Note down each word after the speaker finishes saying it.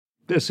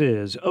This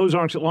is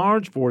Ozarks at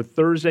Large for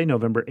Thursday,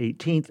 November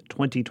 18th,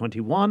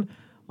 2021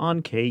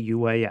 on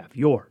KUAF,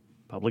 your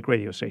public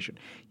radio station.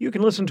 You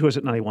can listen to us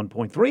at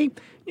 91.3.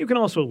 You can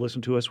also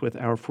listen to us with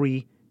our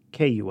free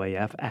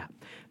KUAF app.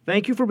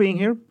 Thank you for being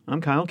here.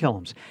 I'm Kyle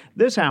Kellums.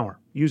 This hour,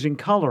 using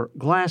color,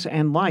 glass,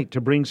 and light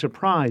to bring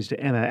surprise to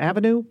Emma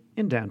Avenue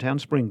in downtown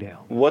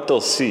Springdale. What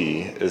they'll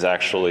see is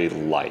actually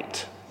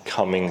light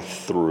coming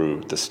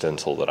through the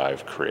stencil that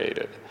I've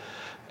created.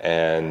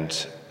 And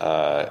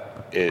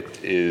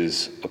it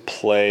is a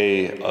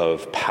play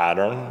of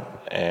pattern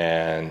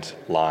and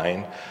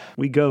line.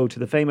 We go to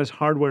the famous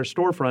hardware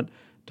storefront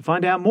to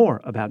find out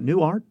more about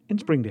new art in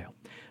Springdale.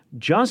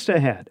 Just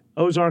ahead,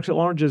 Ozarks at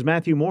Large's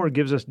Matthew Moore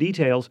gives us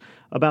details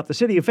about the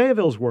city of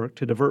Fayetteville's work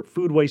to divert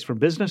food waste from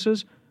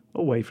businesses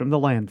away from the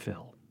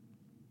landfill.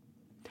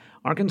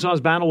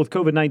 Arkansas's battle with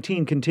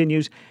COVID-19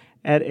 continues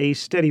at a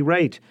steady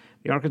rate.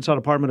 The Arkansas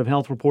Department of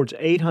Health reports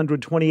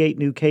 828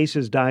 new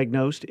cases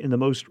diagnosed in the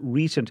most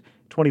recent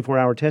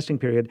 24-hour testing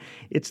period.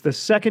 It's the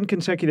second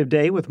consecutive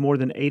day with more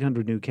than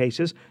 800 new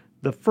cases,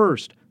 the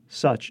first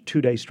such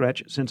two-day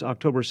stretch since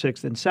October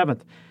 6th and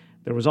 7th.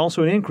 There was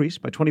also an increase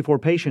by 24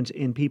 patients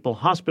in people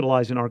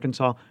hospitalized in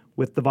Arkansas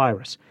with the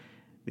virus.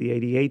 The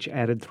ADH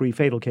added 3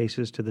 fatal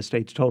cases to the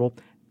state's total.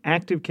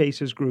 Active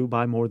cases grew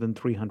by more than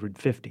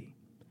 350.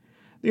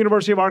 The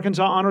University of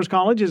Arkansas Honors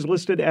College is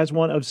listed as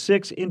one of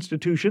 6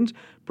 institutions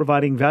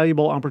providing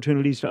valuable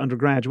opportunities to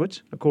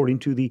undergraduates, according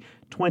to the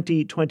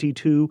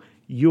 2022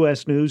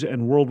 U.S. News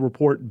and World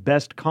Report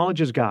Best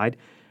Colleges Guide.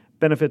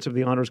 Benefits of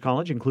the Honors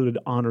College included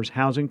honors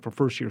housing for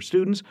first-year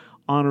students,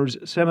 honors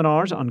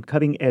seminars on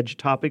cutting-edge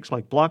topics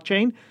like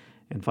blockchain,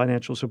 and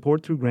financial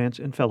support through grants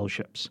and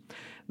fellowships.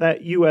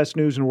 That U.S.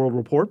 News and World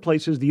Report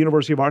places the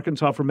University of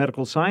Arkansas for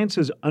Medical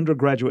Sciences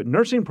undergraduate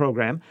nursing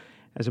program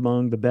as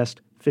among the best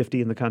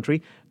 50 in the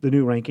country. The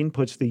new ranking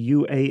puts the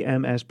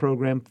UAMS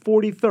program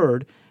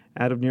 43rd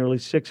out of nearly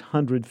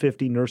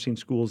 650 nursing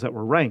schools that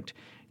were ranked.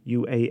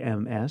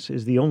 UAMS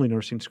is the only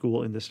nursing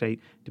school in the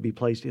state to be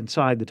placed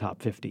inside the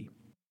top 50.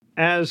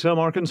 As some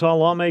Arkansas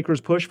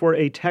lawmakers push for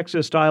a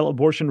Texas-style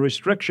abortion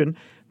restriction,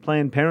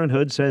 Planned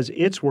Parenthood says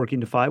it's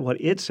working to fight what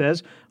it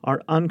says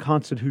are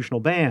unconstitutional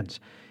bans.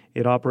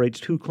 It operates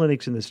 2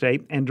 clinics in the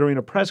state, and during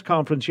a press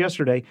conference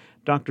yesterday,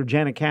 Dr.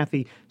 Janet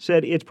Cathy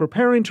said it's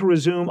preparing to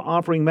resume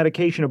offering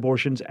medication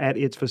abortions at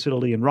its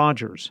facility in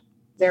Rogers.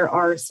 There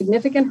are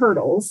significant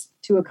hurdles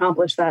to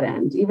accomplish that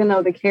end. Even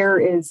though the care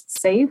is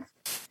safe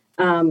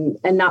and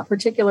not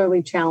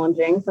particularly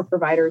challenging for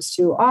providers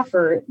to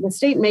offer, the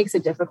state makes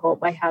it difficult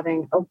by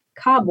having a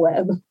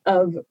cobweb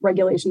of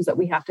regulations that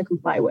we have to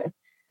comply with.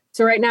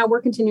 So right now,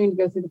 we're continuing to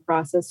go through the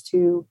process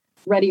to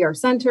ready our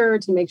center,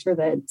 to make sure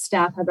that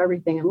staff have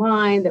everything in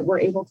line, that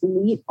we're able to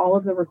meet all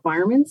of the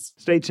requirements.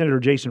 State Senator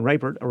Jason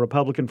Rapert, a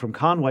Republican from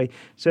Conway,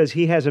 says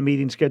he has a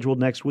meeting scheduled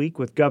next week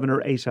with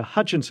Governor Asa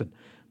Hutchinson.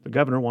 The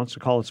governor wants to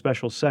call a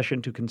special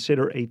session to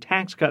consider a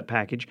tax cut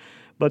package,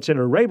 but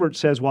Senator Rapert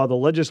says while the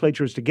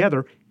legislature is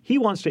together, he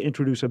wants to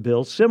introduce a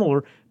bill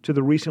similar to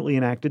the recently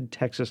enacted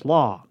Texas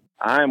law.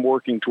 I'm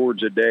working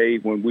towards a day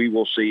when we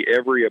will see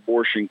every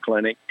abortion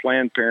clinic,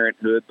 Planned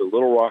Parenthood, the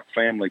Little Rock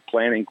Family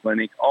Planning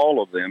Clinic,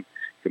 all of them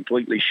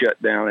completely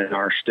shut down in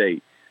our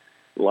state.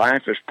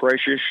 Life is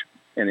precious,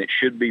 and it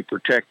should be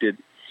protected,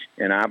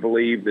 and I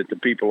believe that the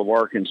people of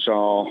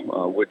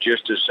Arkansas would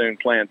just as soon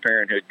Planned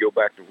Parenthood go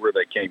back to where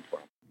they came from.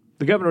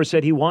 The governor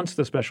said he wants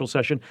the special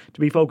session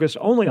to be focused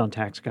only on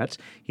tax cuts.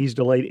 He's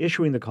delayed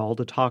issuing the call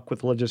to talk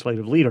with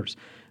legislative leaders.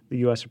 The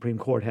U.S. Supreme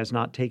Court has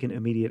not taken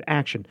immediate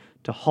action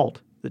to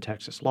halt the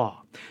Texas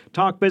law.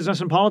 Talk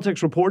Business and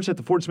Politics reports that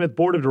the Fort Smith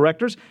Board of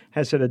Directors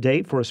has set a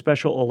date for a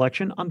special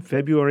election on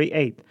February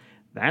 8th.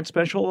 That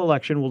special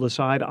election will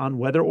decide on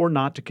whether or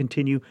not to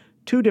continue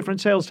 2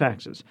 different sales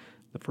taxes.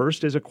 The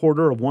first is a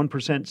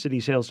 1/4% city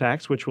sales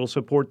tax, which will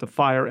support the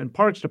Fire and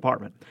Parks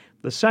Department.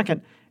 The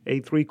second,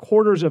 a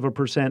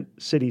 3/4%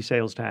 city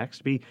sales tax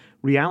to be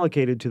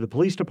reallocated to the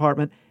police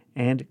department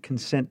and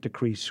consent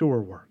decree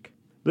sewer work.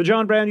 The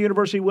John Brown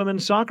University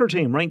women's soccer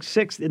team, ranked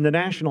 6th in the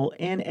national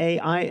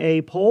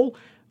NAIA poll,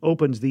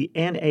 opens the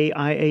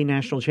NAIA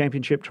National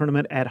Championship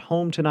Tournament at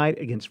home tonight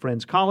against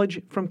Friends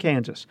College from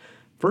Kansas.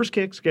 First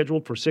kick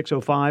scheduled for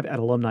 6:05 at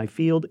Alumni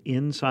Field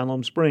in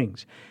Siloam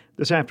Springs.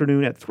 This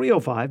afternoon at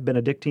 3:05,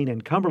 Benedictine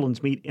and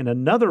Cumberland's meet in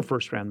another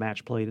first-round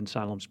match played in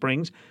Siloam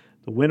Springs.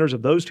 The winners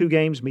of those 2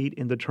 games meet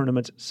in the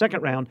tournament's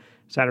second round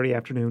Saturday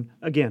afternoon,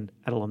 again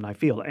at Alumni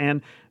Field.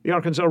 And the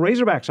Arkansas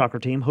Razorback soccer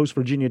team hosts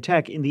Virginia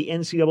Tech in the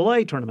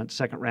NCAA tournament's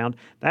second round.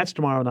 That's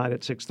tomorrow night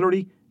at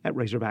 6:30 at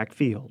Razorback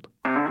Field.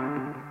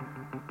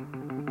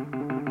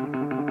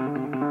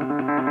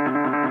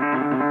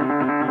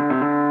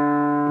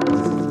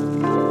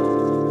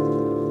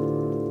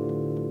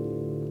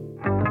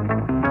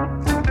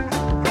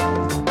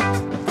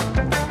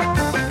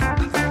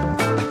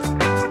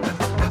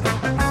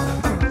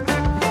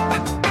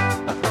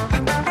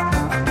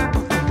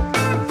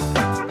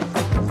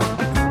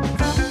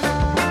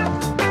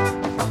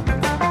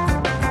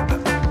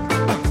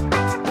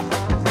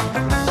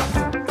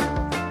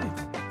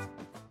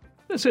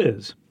 This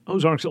is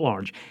Ozarks at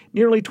Large.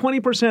 Nearly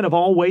 20% of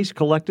all waste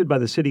collected by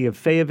the city of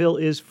Fayetteville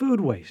is food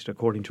waste,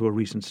 according to a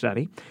recent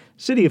study.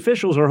 City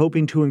officials are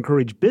hoping to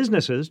encourage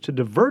businesses to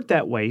divert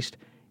that waste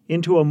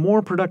into a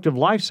more productive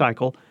life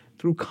cycle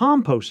through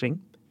composting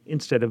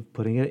instead of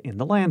putting it in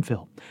the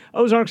landfill.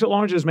 Ozarks at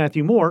Large's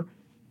Matthew Moore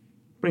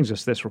brings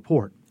us this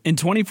report. In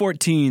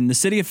 2014, the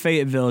city of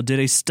Fayetteville did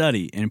a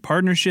study in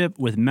partnership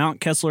with Mount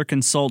Kessler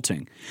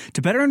Consulting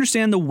to better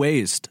understand the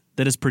waste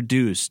that is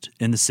produced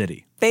in the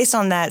city. Based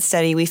on that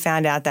study, we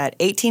found out that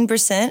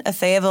 18% of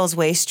Fayetteville's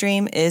waste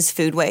stream is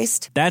food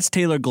waste. That's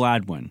Taylor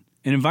Gladwin,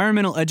 an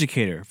environmental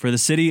educator for the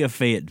city of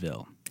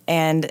Fayetteville.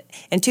 And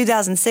in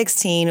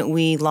 2016,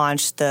 we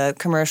launched the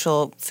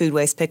commercial food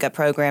waste pickup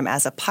program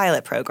as a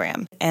pilot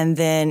program. And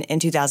then in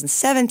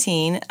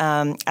 2017,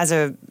 as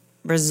a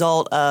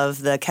result of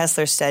the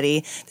Kessler study,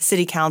 the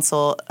City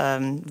Council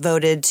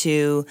voted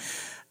to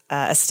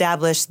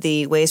establish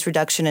the Waste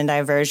Reduction and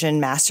Diversion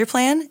Master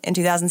Plan in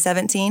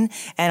 2017.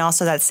 And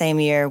also that same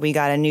year, we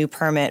got a new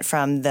permit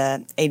from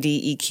the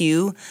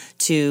ADEQ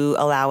to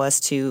allow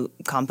us to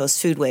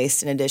compost food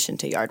waste in addition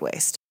to yard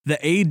waste. The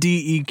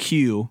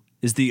ADEQ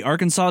is the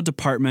Arkansas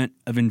Department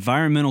of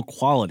Environmental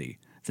Quality,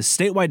 the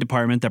statewide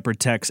department that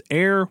protects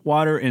air,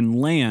 water, and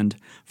land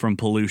from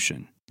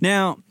pollution.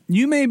 Now,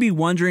 you may be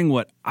wondering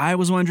what I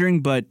was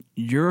wondering, but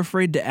you're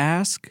afraid to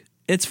ask?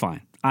 It's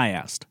fine. I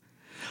asked.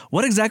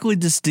 What exactly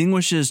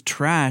distinguishes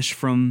trash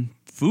from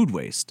food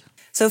waste?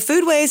 So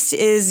food waste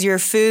is your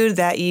food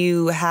that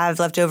you have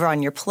left over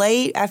on your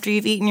plate after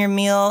you've eaten your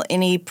meal,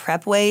 any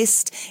prep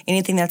waste,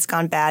 anything that's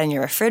gone bad in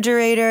your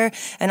refrigerator,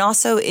 and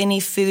also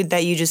any food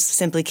that you just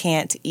simply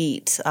can't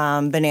eat,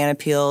 banana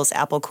peels,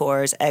 apple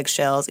cores,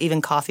 eggshells,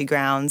 even coffee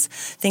grounds,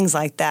 things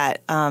like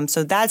that.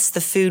 So that's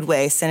the food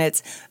waste, and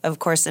it's, of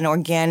course, an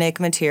organic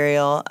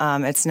material.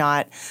 It's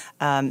not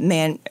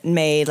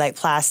man-made like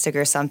plastic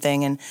or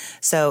something, and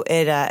so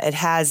it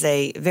has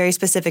a very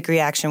specific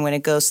reaction when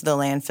it goes to the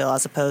landfill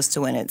as opposed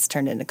to when it's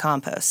turned into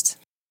compost.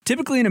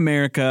 Typically in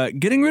America,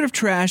 getting rid of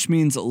trash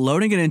means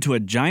loading it into a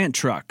giant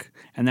truck,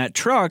 and that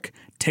truck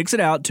takes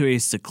it out to a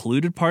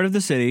secluded part of the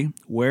city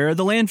where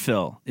the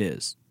landfill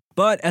is.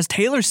 But as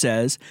Taylor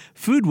says,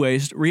 food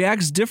waste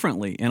reacts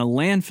differently in a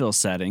landfill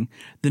setting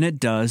than it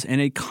does in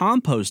a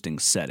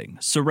composting setting,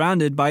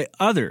 surrounded by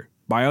other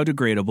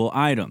biodegradable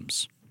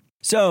items.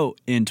 So,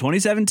 in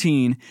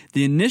 2017,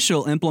 the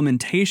initial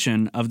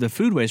implementation of the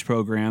food waste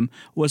program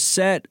was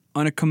set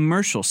on a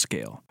commercial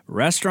scale.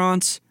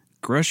 Restaurants,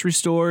 grocery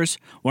stores,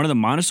 one of the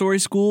Montessori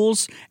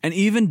schools, and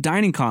even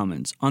dining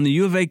commons on the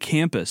U of A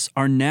campus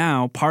are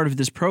now part of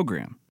this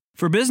program.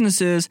 For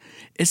businesses,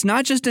 it's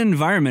not just an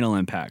environmental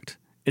impact,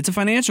 it's a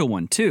financial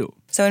one too.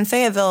 So in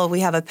Fayetteville,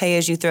 we have a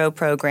pay-as-you-throw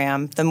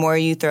program. The more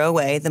you throw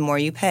away, the more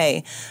you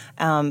pay.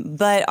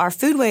 But our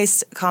food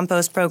waste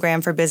compost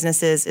program for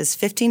businesses is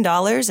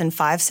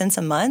 $15.05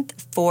 a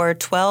month for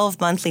 12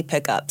 monthly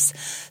pickups.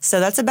 So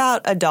that's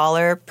about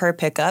 $1 per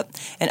pickup.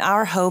 And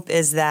our hope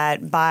is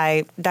that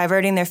by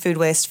diverting their food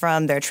waste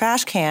from their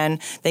trash can,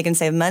 they can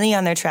save money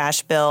on their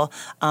trash bill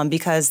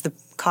because the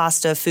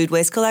cost of food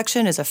waste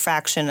collection is a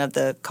fraction of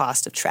the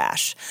cost of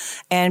trash.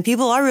 And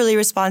people are really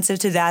responsive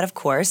to that, of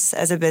course,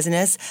 as a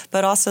business,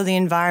 but also the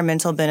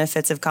environmental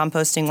benefits of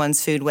composting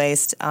one's food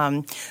waste.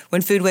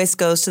 When food waste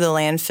goes to the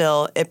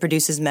landfill, it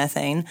produces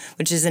methane,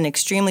 which is an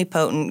extremely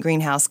potent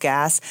greenhouse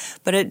gas,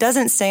 but it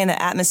doesn't stay in the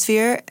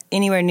atmosphere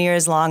anywhere near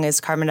as long as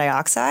carbon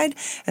dioxide.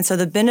 And so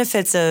the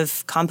benefits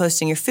of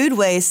composting your food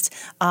waste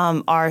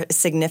are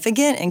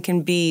significant and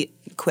can be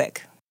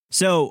quick.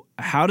 So,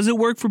 how does it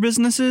work for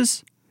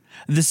businesses?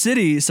 The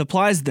city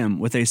supplies them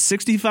with a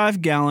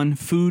 65-gallon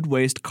food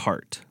waste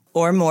cart.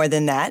 Or more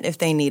than that if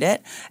they need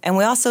it. And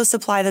we also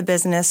supply the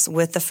business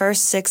with the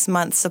first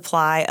 6-month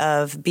supply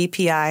of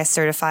BPI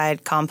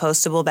certified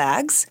compostable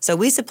bags. So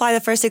we supply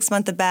the first 6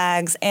 months of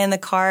bags and the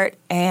cart,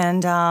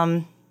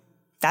 and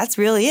that's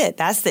really it.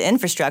 That's the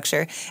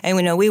infrastructure.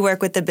 And we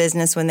work with the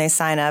business when they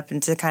sign up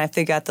and to kind of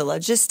figure out the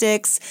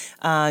logistics.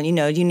 You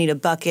need a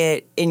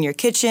bucket in your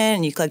kitchen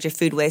and you collect your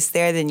food waste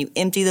there. Then you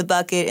empty the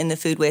bucket in the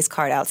food waste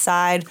cart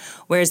outside.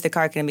 Where's the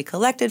cart going to be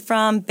collected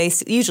from?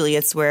 Usually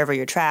it's wherever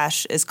your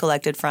trash is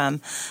collected from.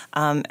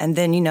 And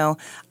then,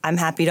 I'm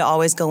happy to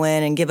always go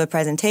in and give a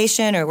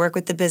presentation or work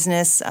with the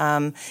business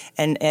and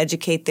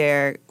educate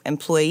their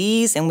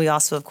employees. And we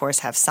also, of course,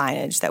 have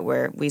signage that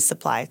we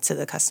supply to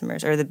the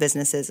customers or the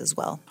businesses as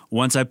well.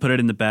 Once I put it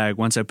in the bag,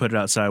 once I put it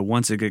outside,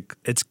 once it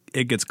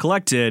gets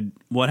collected,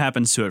 what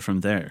happens to it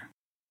from there?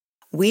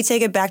 We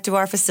take it back to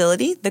our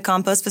facility, the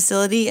compost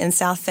facility in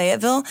South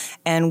Fayetteville,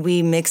 and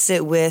we mix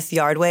it with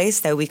yard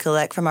waste that we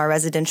collect from our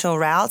residential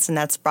routes, and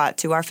that's brought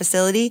to our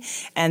facility,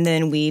 and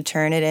then we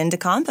turn it into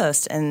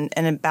compost. And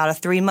in about a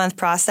 3-month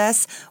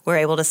process, we're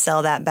able to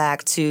sell that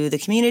back to the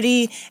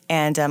community,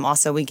 and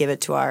also we give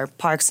it to our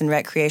Parks and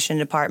Recreation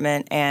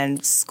Department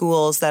and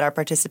schools that are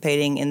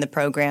participating in the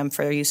program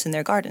for use in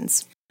their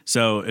gardens.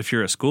 So if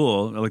you're a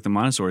school, like the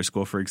Montessori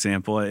school, for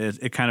example,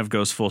 it kind of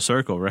goes full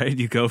circle, right?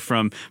 You go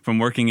from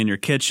working in your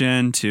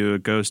kitchen to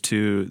it goes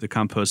to the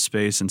compost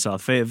space in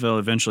South Fayetteville,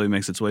 eventually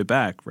makes its way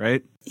back,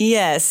 right?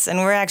 Yes, and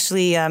we're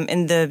actually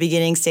in the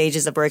beginning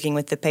stages of working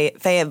with the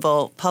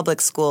Fayetteville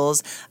Public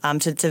Schools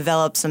to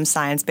develop some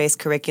science-based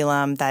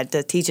curriculum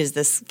that teaches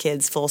this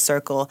kids full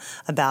circle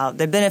about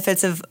the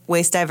benefits of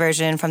waste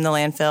diversion from the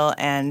landfill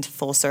and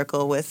full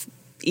circle with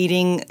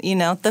eating,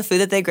 the food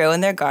that they grow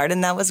in their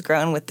garden that was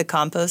grown with the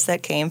compost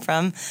that came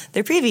from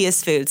their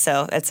previous food.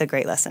 So it's a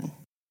great lesson.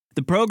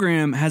 The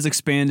program has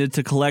expanded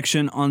to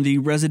collection on the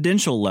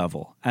residential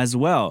level as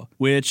well,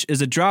 which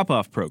is a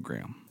drop-off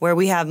program. Where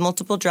we have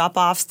multiple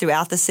drop-offs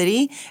throughout the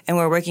city, and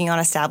we're working on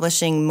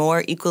establishing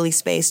more equally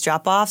spaced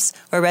drop-offs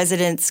where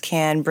residents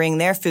can bring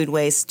their food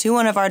waste to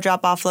one of our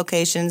drop-off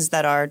locations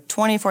that are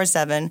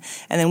 24/7,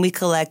 and then we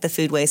collect the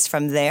food waste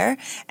from there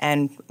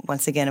and,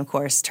 once again, of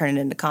course, turn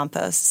it into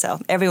compost so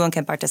everyone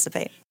can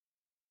participate.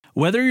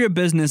 Whether you're a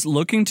business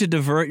looking to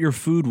divert your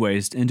food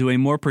waste into a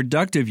more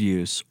productive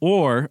use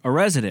or a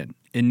resident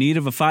in need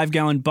of a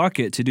 5-gallon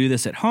bucket to do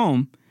this at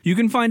home, you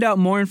can find out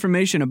more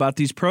information about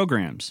these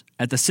programs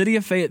at the City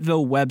of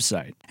Fayetteville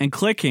website and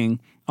clicking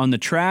on the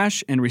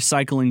Trash and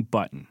Recycling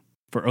button.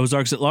 For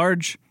Ozarks at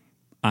Large,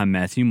 I'm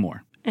Matthew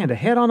Moore. And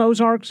ahead on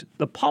Ozarks,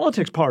 the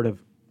politics part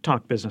of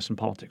Talk Business and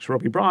Politics.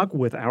 Roby Brock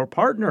with our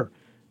partner,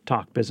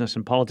 Talk Business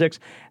and Politics,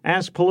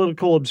 ask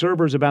political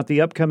observers about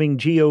the upcoming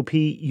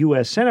GOP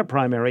U.S. Senate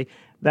primary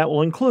that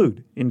will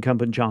include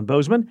incumbent John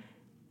Bozeman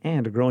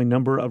and a growing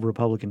number of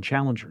Republican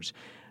challengers.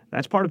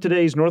 That's part of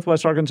today's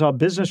Northwest Arkansas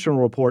Business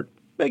Journal report,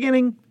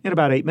 beginning in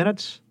about 8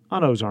 minutes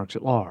on Ozarks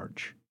at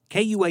Large.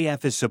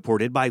 KUAF is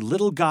supported by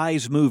Little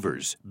Guys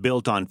Movers,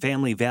 built on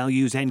family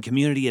values and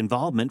community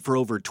involvement for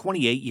over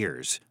 28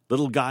 years.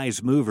 Little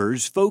Guys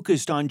Movers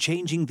focused on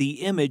changing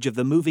the image of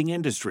the moving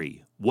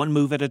industry, one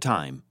move at a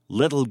time.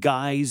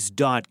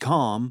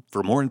 LittleGuys.com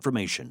for more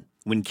information.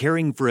 When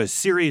caring for a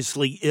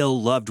seriously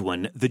ill loved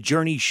one, the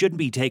journey shouldn't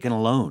be taken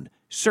alone.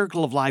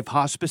 Circle of Life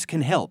Hospice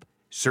can help.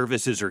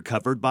 Services are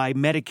covered by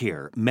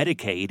Medicare,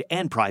 Medicaid,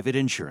 and private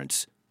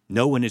insurance.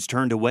 No one is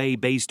turned away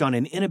based on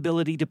an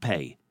inability to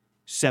pay.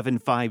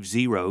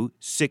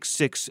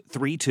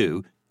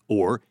 750-6632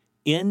 or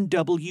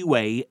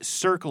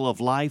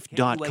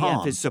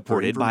NWACircleoflife.com is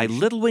supported by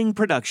Little Wing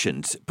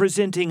Productions,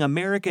 presenting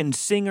American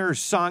singer,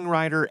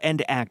 songwriter,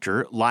 and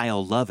actor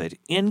Lyle Lovett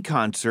in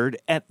concert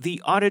at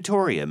the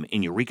Auditorium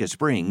in Eureka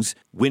Springs,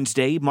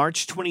 Wednesday,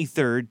 March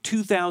 23,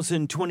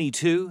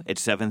 2022 at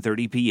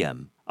 7:30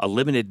 p.m. A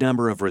limited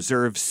number of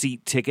reserved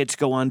seat tickets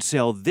go on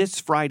sale this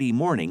Friday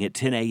morning at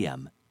 10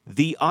 a.m.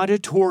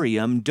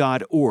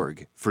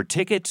 theauditorium.org for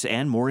tickets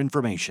and more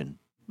information.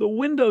 The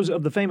windows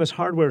of the famous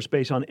hardware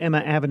space on Emma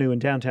Avenue in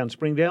downtown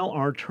Springdale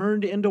are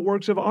turned into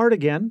works of art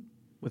again,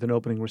 with an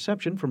opening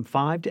reception from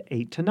 5 to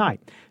 8 tonight.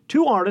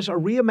 2 artists are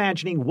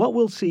reimagining what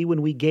we'll see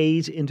when we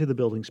gaze into the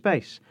building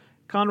space.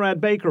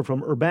 Conrad Baker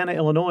from Urbana,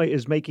 Illinois,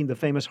 is making the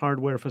famous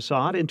hardware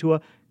facade into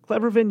a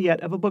clever vignette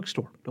of a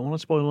bookstore. Don't want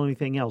to spoil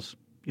anything else.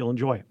 You'll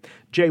enjoy it.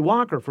 Jay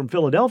Walker from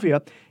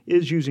Philadelphia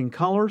is using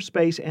color,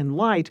 space, and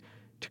light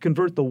to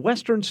convert the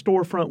western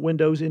storefront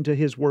windows into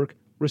his work,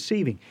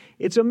 Receiving.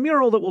 It's a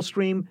mural that will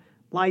stream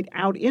light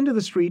out into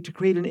the street to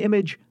create an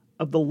image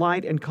of the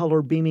light and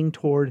color beaming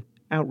toward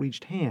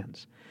outreached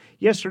hands.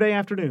 Yesterday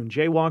afternoon,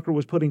 Jay Walker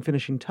was putting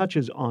finishing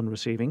touches on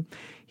Receiving.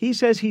 He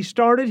says he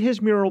started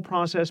his mural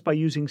process by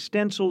using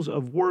stencils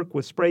of work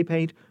with spray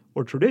paint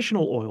or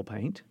traditional oil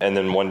paint. And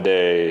then one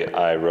day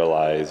I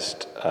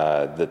realized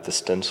that the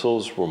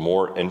stencils were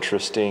more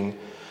interesting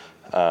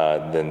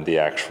than the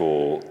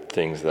actual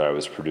things that I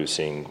was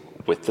producing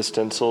with the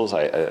stencils.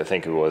 I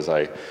think it was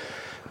I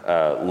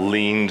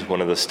leaned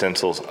one of the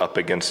stencils up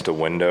against a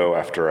window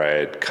after I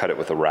had cut it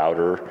with a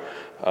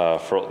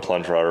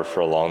plunge router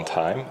for a long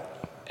time.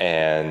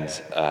 And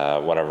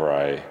whenever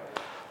I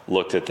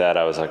looked at that,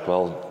 I was like,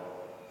 well,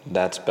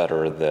 that's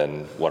better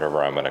than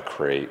whatever I'm going to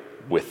create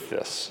with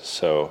this.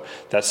 So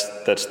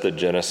that's the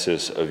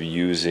genesis of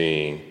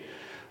using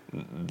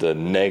the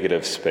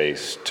negative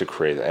space to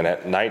create. And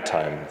at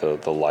nighttime,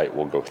 the light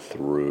will go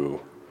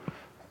through,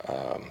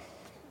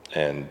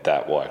 and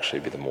that will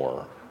actually be the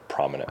more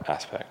prominent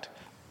aspect.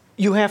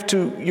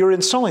 You're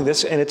installing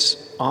this, and it's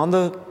on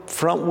the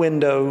front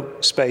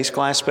window space,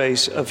 glass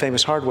space of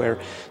Famous Hardware.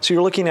 So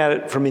you're looking at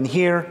it from in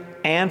here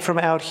and from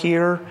out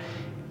here.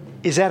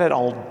 Is that at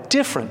all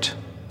different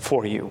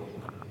for you?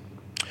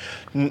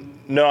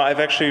 No, I've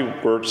actually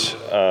worked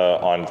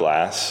on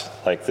glass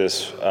like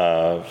this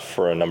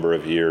for a number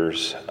of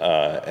years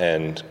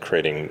and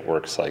creating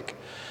works like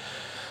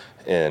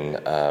in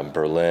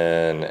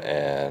Berlin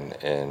and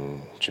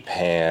in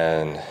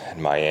Japan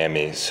and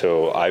Miami.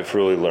 So I've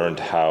really learned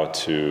how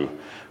to,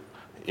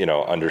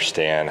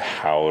 understand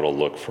how it'll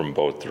look from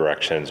both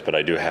directions, but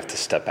I do have to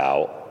step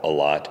out a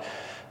lot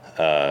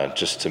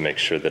just to make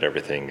sure that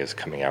everything is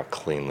coming out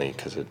cleanly,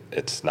 because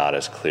it's not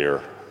as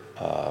clear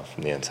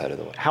from the inside of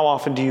the window. How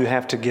often do you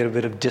have to get a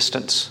bit of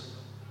distance?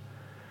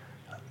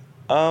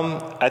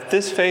 At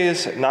this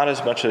phase, not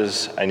as much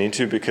as I need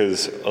to,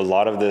 because a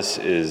lot of this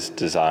is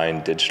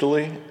designed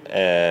digitally,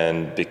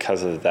 and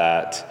because of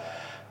that,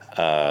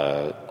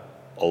 a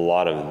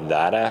lot of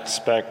that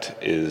aspect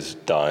is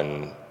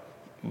done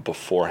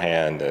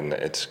beforehand, and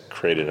it's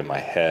created in my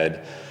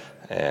head.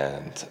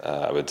 And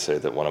I would say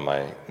that one of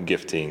my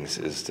giftings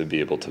is to be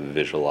able to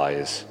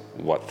visualize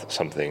what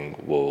something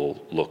will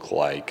look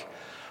like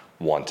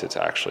once it's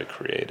actually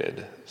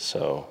created.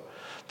 So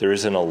there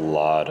isn't a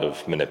lot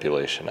of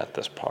manipulation at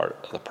this part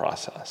of the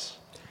process.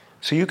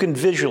 So you can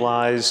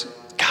visualize,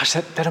 gosh,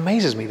 that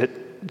amazes me, that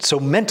so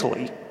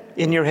mentally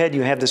in your head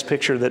you have this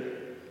picture,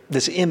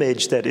 this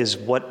image that is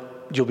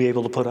what you'll be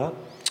able to put up?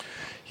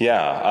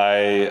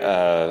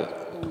 Yeah,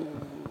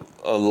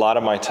 a lot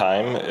of my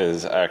time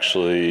is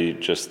actually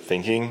just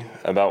thinking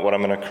about what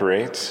I'm going to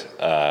create.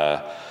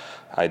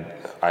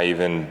 I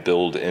even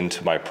build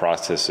into my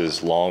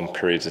processes long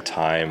periods of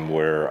time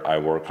where I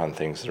work on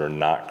things that are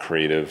not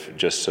creative,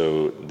 just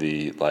so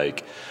the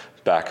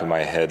back of my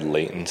head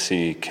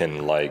latency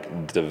can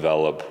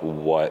develop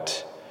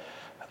what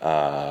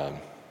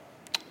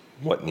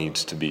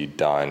needs to be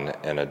done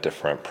in a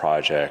different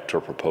project or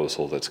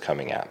proposal that's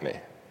coming at me.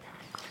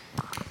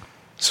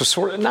 So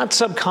sort of not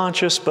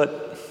subconscious,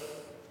 but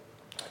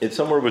it's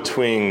somewhere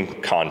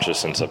between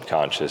conscious and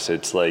subconscious.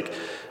 It's like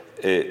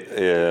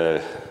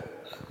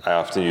I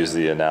often use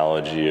the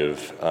analogy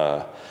of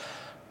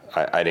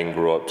I didn't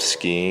grow up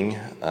skiing,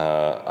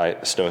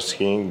 snow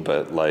skiing,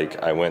 but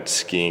I went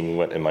skiing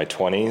in my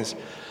 20s,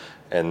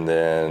 and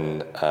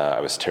then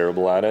I was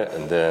terrible at it,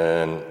 and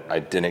then I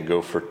didn't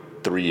go for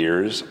 3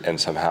 years, and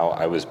somehow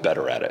I was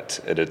better at it.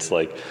 And it's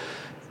like,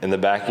 in the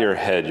back of your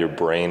head, your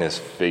brain is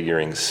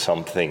figuring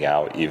something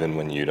out even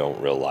when you don't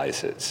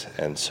realize it.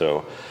 And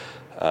so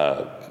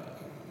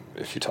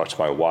if you talk to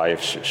my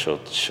wife,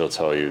 she'll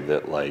tell you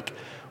that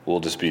we'll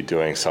just be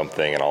doing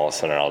something, and all of a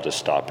sudden I'll just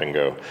stop and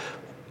go,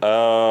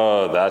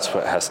 oh, that's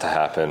what has to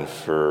happen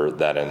for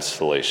that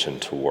installation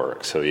to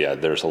work. So yeah,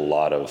 there's a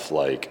lot of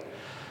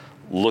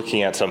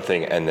looking at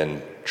something and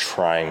then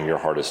trying your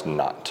hardest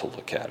not to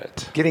look at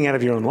it. Getting out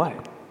of your own way.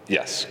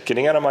 Yes,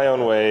 getting out of my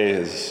own way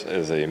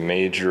is a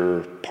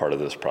major part of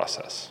this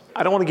process.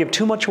 I don't want to give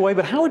too much away,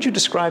 but how would you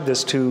describe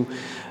this to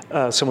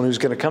someone who's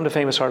going to come to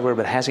Famous Hardware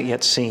but hasn't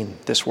yet seen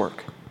this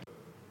work?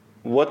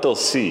 What they'll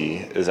see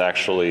is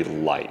actually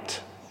light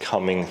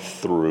coming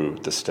through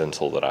the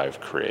stencil that I've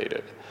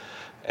created.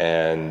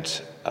 And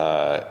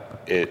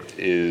it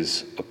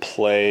is a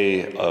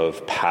play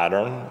of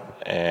pattern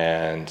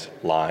and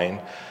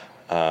line.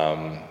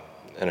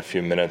 In a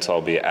few minutes,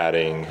 I'll be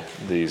adding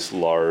these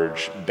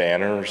large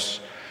banners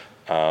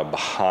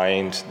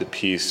behind the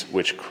piece,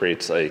 which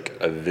creates a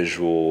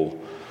visual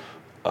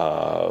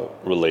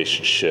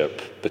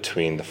relationship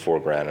between the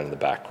foreground and the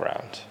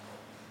background.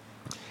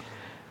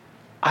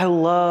 I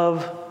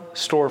love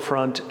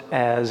storefront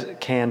as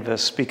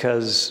canvas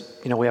because,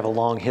 we have a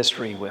long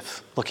history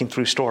with looking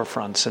through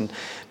storefronts. And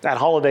at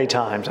holiday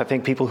times, I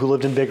think people who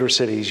lived in bigger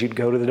cities, you'd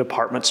go to the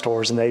department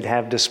stores and they'd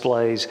have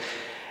displays.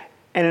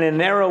 And in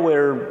an era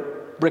where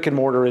brick and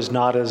mortar is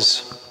not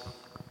as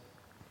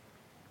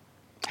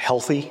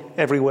healthy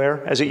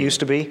everywhere as it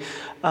used to be,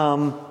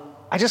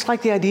 I just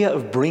like the idea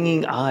of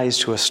bringing eyes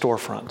to a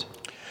storefront.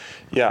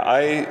 Yeah,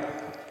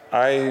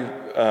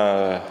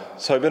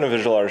 so I've been a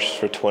visual artist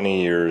for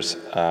 20 years.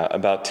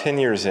 About 10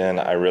 years in,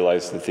 I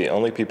realized that the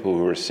only people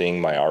who were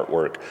seeing my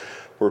artwork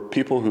were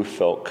people who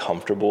felt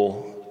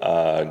comfortable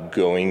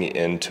going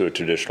into a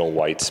traditional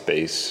white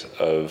space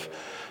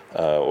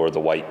or the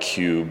white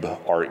cube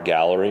art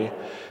gallery.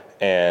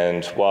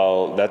 And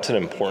while that's an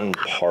important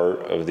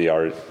part of the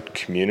art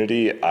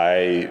community,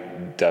 I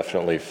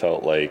definitely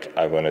felt like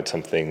I wanted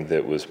something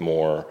that was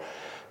more,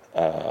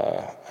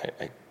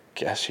 I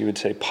guess you would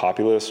say,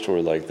 populist,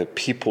 or the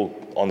people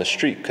on the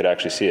street could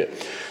actually see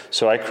it.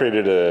 So I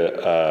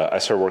I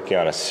started working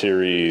on a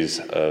series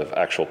of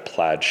actual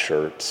plaid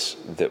shirts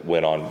that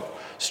went on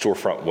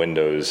storefront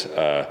windows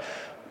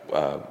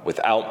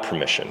without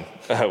permission,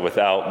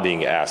 without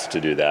being asked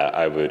to do that.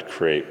 I would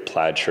create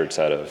plaid shirts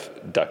out of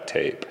duct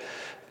tape,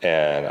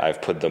 and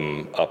I've put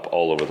them up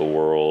all over the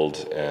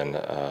world. And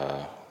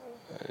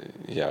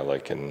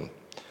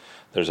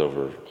there's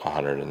over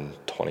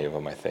 120 of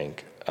them, I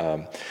think.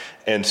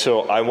 And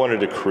so I wanted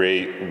to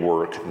create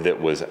work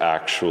that was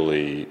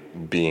actually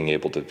being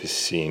able to be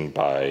seen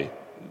by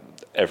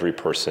every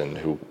person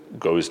who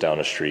goes down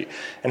a street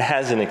and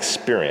has an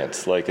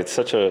experience. It's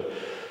such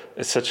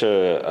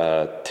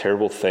a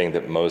terrible thing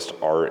that most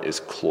art is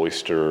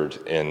cloistered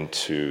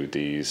into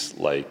these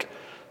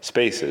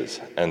spaces.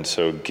 And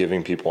so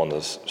giving people on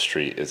the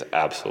street is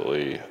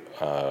absolutely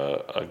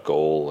a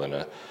goal and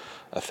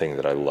a thing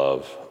that I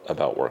love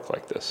about work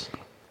like this.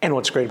 And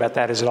what's great about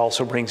that is it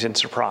also brings in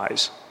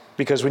surprise.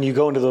 Because when you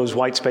go into those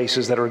white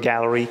spaces that are a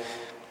gallery,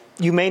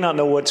 you may not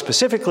know what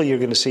specifically you're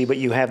going to see, but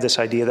you have this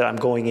idea that I'm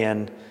going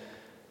in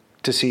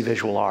to see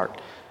visual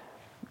art.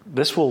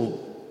 This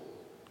will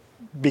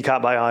be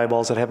caught by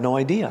eyeballs that have no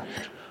idea.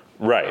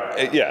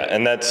 Right. Yeah.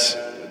 And that's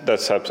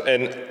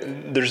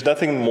and there's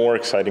nothing more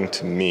exciting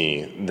to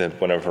me than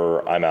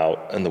whenever I'm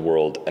out in the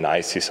world and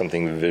I see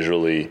something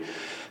visually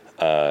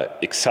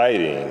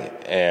exciting,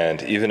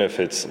 and even if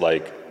it's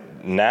like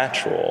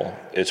natural,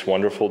 it's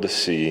wonderful to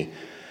see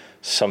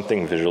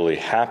something visually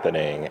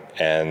happening.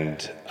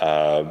 And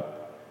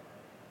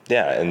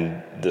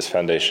and this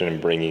foundation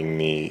and bringing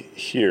me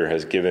here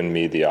has given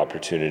me the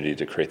opportunity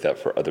to create that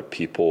for other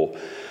people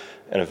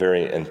in a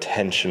very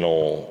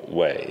intentional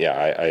way.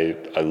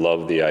 I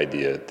love the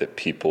idea that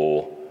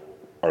people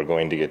are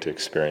going to get to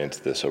experience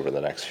this over the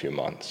next few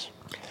months.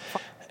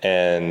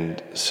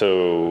 And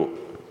so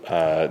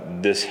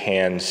this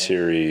hand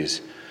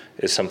series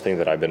is something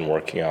that I've been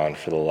working on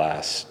for the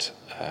last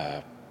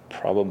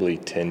probably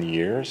 10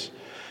 years.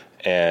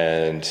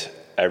 And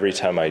every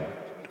time I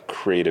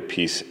create a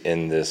piece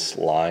in this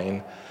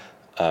line,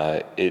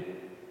 it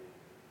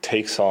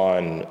takes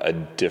on a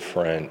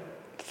different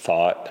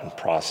thought and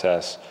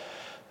process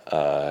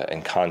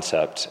and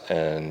concept.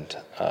 And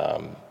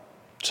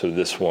so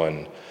this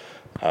one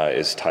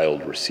is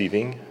titled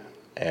Receiving.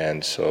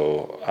 And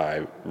so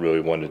I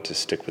really wanted to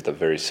stick with a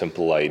very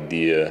simple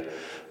idea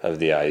of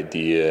the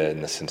idea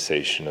and the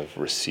sensation of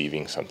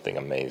receiving something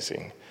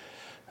amazing.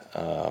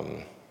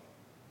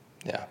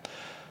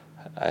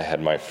 I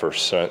had my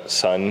first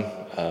son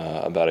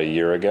about a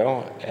year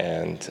ago,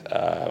 and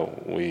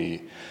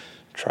we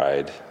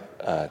tried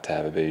to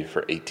have a baby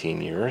for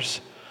 18 years.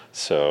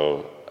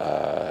 So,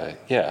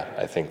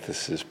 I think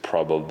this is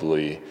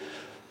probably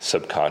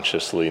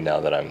subconsciously, now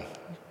that I'm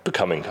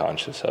becoming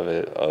conscious of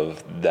it,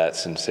 of that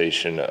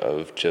sensation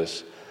of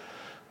just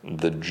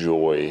the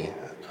joy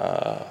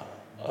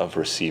of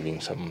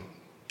receiving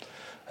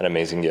an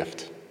amazing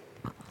gift.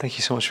 Thank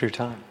you so much for your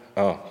time.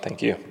 Oh,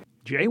 thank you.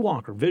 Jay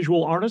Walker,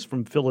 visual artist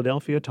from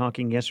Philadelphia,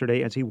 talking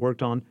yesterday as he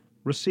worked on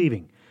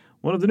Receiving,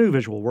 one of the new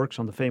visual works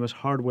on the famous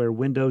hardware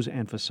windows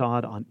and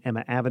facade on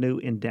Emma Avenue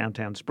in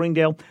downtown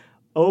Springdale.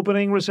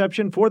 Opening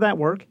reception for that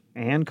work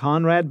and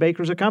Conrad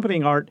Baker's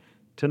accompanying art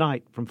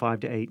tonight from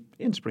 5 to 8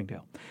 in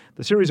Springdale.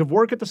 The series of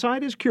work at the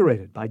site is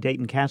curated by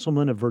Dayton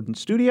Castleman of Verdant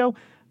Studio.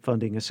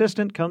 Funding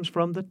assistance comes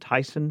from the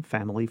Tyson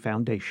Family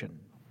Foundation.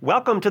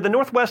 Welcome to the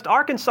Northwest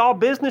Arkansas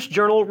Business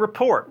Journal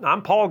Report.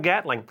 I'm Paul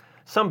Gatling.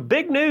 Some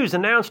big news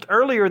announced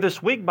earlier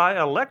this week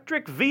by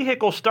electric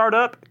vehicle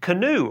startup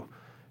Canoo,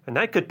 and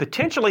that could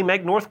potentially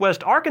make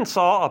Northwest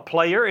Arkansas a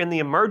player in the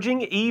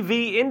emerging EV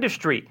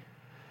industry.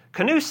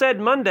 Canoo said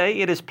Monday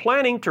it is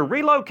planning to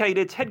relocate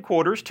its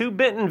headquarters to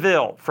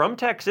Bentonville from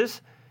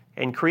Texas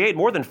and create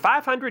more than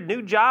 500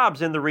 new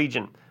jobs in the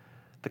region.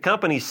 The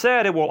company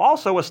said it will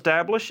also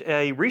establish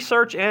a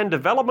research and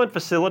development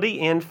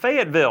facility in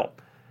Fayetteville.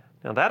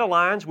 Now that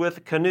aligns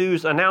with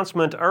Canoo's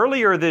announcement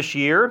earlier this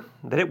year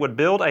that it would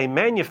build a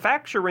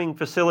manufacturing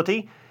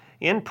facility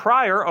in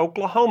Pryor,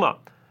 Oklahoma.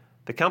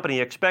 The company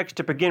expects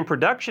to begin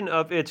production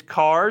of its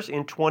cars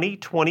in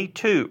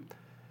 2022.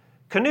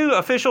 Canoo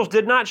officials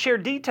did not share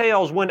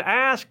details when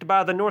asked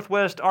by the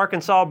Northwest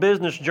Arkansas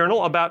Business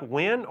Journal about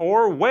when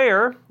or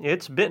where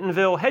its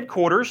Bentonville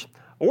headquarters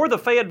or the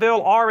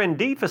Fayetteville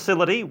R&D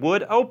facility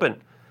would open.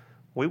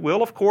 We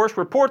will, of course,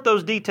 report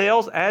those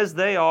details as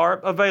they are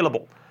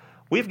available.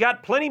 We've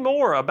got plenty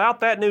more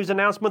about that news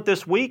announcement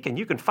this week, and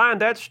you can find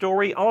that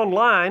story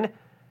online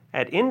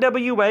at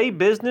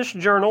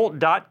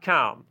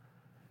nwabusinessjournal.com.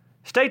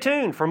 Stay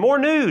tuned for more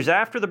news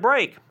after the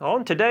break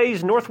on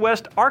today's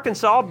Northwest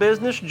Arkansas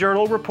Business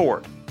Journal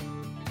Report.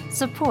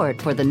 Support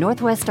for the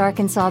Northwest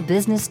Arkansas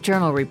Business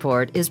Journal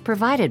Report is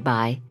provided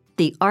by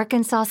the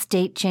Arkansas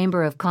State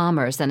Chamber of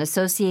Commerce and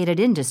Associated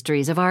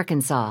Industries of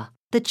Arkansas.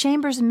 The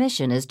Chamber's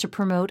mission is to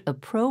promote a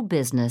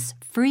pro-business,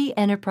 free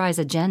enterprise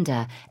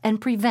agenda and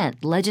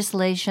prevent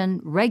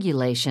legislation,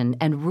 regulation,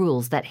 and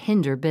rules that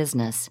hinder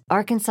business.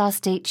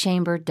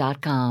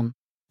 ArkansasStateChamber.com.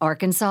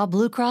 Arkansas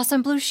Blue Cross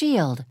and Blue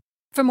Shield.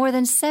 For more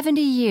than 70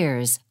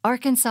 years,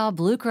 Arkansas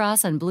Blue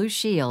Cross and Blue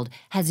Shield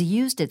has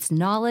used its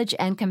knowledge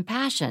and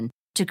compassion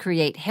to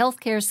create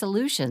healthcare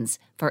solutions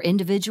for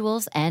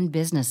individuals and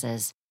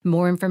businesses.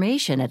 More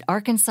information at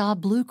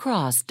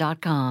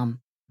ArkansasBlueCross.com.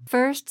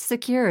 First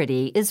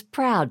Security is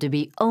proud to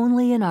be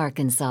only in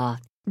Arkansas.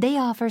 They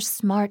offer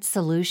smart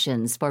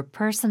solutions for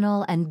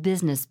personal and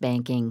business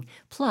banking,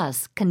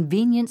 plus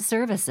convenient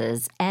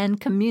services and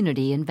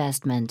community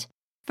investment.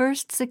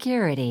 First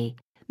Security,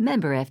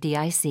 member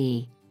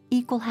FDIC,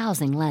 equal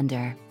housing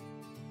lender.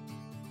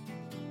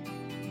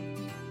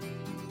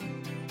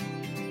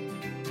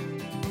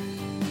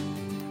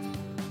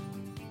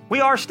 We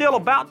are still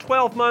about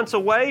 12 months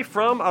away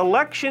from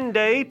Election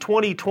Day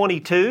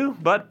 2022,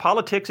 but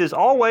politics is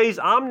always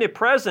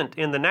omnipresent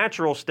in the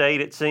natural state,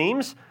 it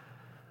seems.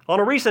 On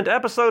a recent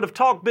episode of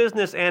Talk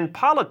Business and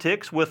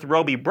Politics with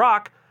Roby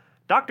Brock,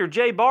 Dr.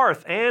 Jay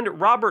Barth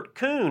and Robert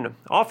Kuhn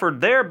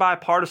offered their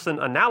bipartisan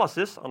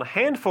analysis on a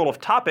handful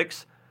of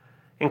topics,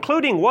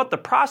 including what the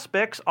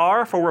prospects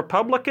are for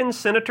Republican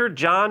Senator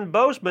John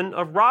Bozeman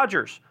of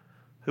Rogers,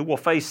 who will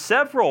face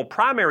several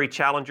primary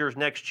challengers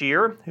next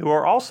year who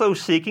are also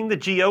seeking the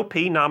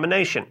GOP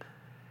nomination.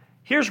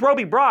 Here's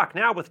Roby Brock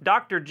now with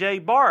Dr. Jay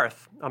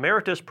Barth,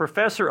 Emeritus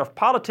Professor of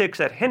Politics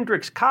at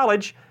Hendrix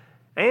College,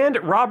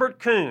 and Robert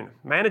Kuhn,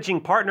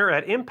 Managing Partner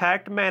at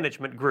Impact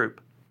Management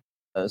Group.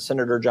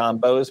 Senator John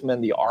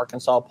Boozman, the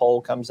Arkansas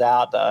poll comes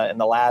out in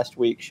the last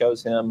week,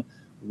 shows him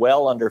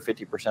well under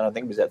 50%. I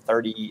think he was at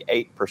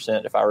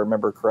 38%, if I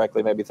remember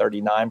correctly, maybe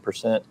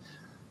 39%.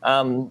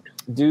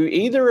 Do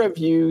either of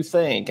you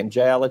think, and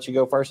Jay, I'll let you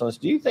go first on this,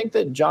 do you think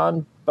that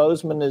John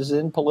Boozman is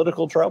in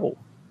political trouble?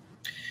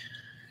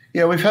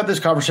 Yeah, we've had this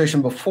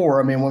conversation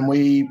before. I mean,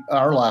 when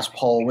our last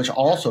poll, which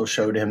also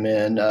showed him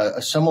in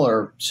a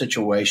similar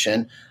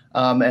situation,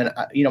 and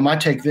my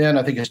take then,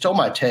 I think it's still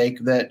my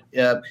take that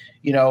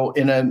in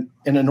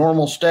a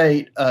normal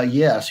state,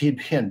 yes, he'd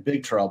be in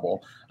big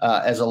trouble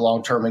as a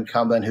long-term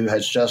incumbent who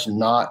has just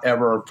not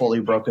ever fully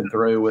broken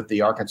through with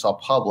the Arkansas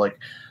public.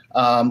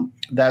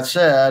 That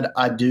said,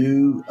 I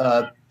do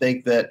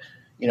think that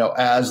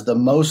as the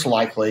most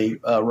likely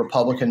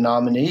Republican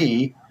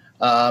nominee,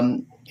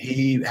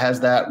 he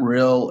has that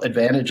real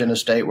advantage in a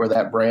state where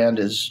that brand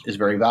is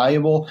very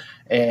valuable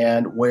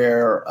and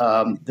where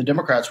the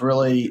Democrats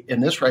really in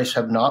this race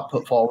have not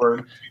put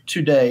forward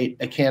to date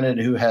a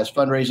candidate who has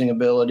fundraising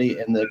ability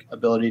and the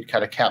ability to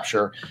kind of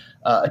capture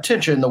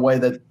attention the way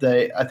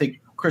that I think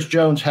Chris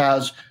Jones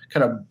has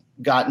kind of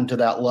gotten to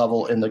that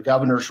level in the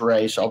governor's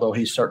race, although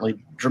he's certainly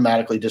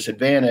dramatically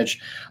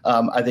disadvantaged.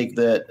 I think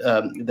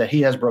that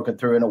he has broken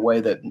through in a way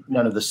that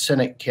none of the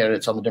Senate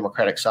candidates on the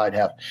Democratic side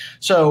have.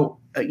 So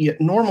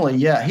normally,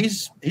 yeah,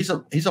 he's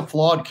a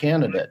flawed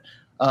candidate,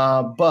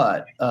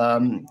 but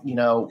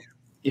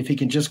if he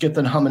can just get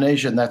the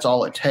nomination, that's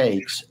all it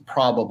takes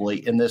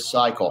probably in this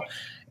cycle,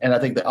 and I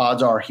think the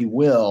odds are he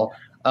will.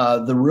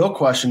 The real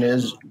question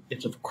is,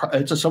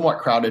 it's a somewhat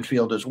crowded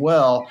field as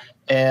well,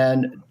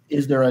 and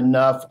is there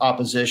enough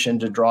opposition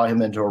to draw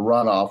him into a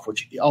runoff,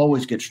 which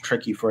always gets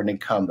tricky for an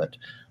incumbent.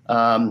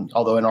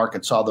 Although in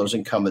Arkansas, those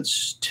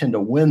incumbents tend to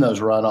win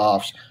those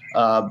runoffs.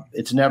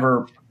 It's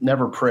never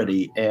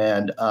pretty.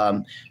 And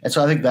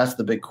so I think that's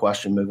the big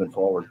question moving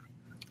forward.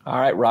 All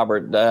right,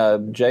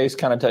 Robert. Jay's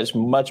kind of touched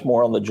much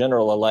more on the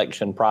general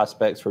election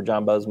prospects for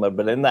John Boozman,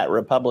 but in that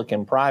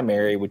Republican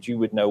primary, which you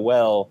would know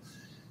well,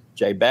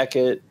 Jay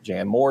Beckett,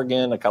 Jan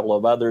Morgan, a couple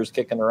of others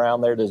kicking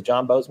around there. Does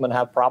John Boozman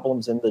have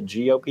problems in the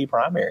GOP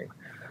primary?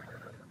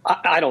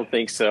 I don't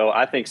think so.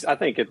 I think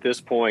at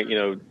this point,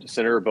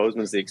 Senator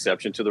Boozman's the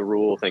exception to the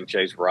rule. I think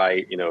Jay's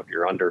right. If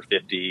you're under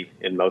 50,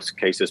 in most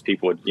cases,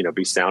 people would,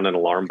 be sounding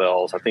alarm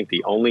bells. I think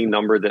the only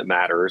number that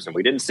matters, and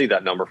we didn't see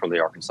that number from the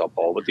Arkansas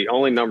poll, but the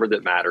only number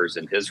that matters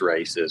in his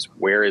race is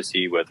where is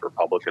he with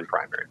Republican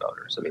primary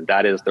voters? I mean,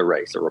 that is the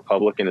race. A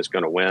Republican is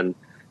going to win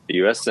the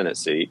U.S. Senate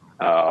seat.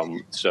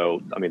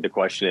 So, the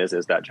question is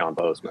that John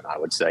Boozman? I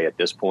would say at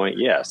this point,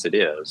 yes, it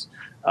is.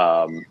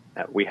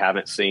 We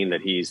haven't seen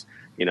that he's,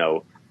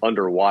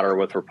 underwater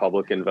with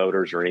Republican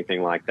voters or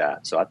anything like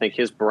that. So I think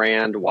his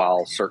brand,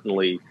 while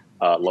certainly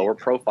lower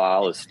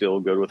profile, is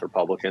still good with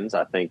Republicans.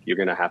 I think you're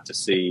going to have to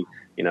see,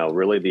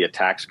 really the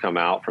attacks come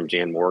out from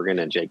Jan Morgan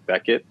and Jake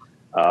Beckett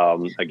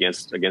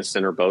against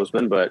Senator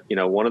Boozman. But,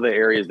 one of the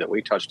areas that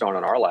we touched on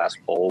in our last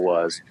poll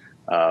was,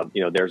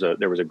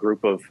 there was a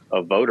group of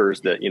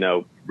voters that,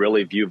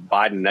 really viewed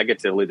Biden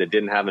negatively that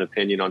didn't have an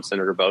opinion on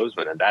Senator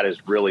Boozman. And that is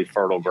really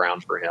fertile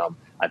ground for him.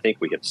 I think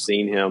we have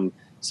seen him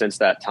since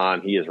that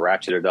time. He has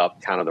ratcheted up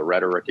kind of the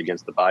rhetoric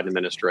against the Biden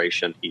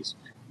administration. He's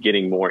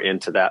getting more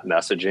into that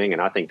messaging,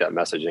 and I think that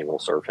messaging will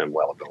serve him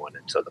well going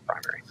into the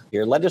primary.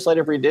 Your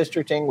legislative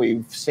redistricting,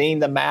 we've seen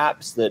the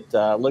maps that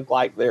look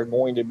like they're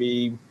going to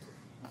be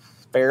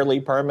fairly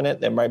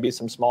permanent. There might be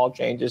some small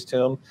changes to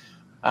them.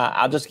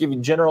 I'll just give you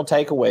general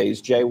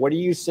takeaways. Jay, what are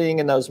you seeing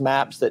in those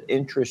maps that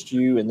interest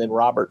you? And then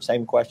Robert,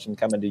 same question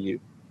coming to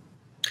you.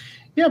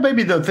 Yeah,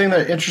 maybe the thing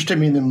that interested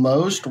me the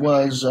most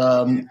was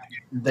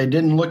they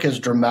didn't look as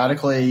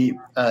dramatically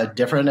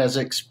different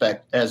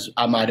as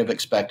I might have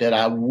expected.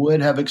 I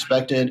would have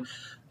expected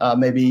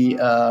maybe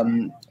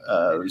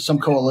some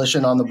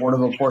coalition on the Board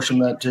of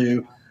Apportionment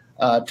to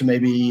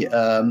maybe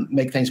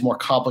make things more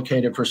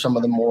complicated for some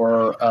of the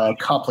more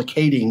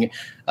complicating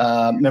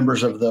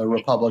members of the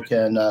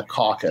Republican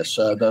caucus,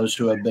 those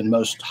who have been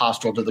most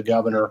hostile to the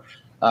governor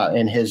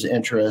in his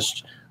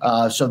interest.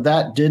 So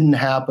that didn't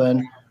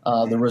happen.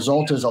 The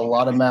result is a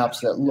lot of maps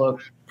that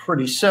look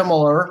pretty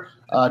similar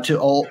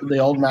to the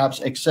old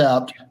maps,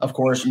 except, of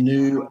course,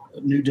 new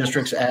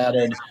districts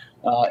added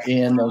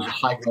in those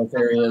high-growth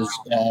areas,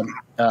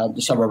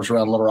 the suburbs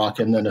around Little Rock,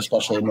 and then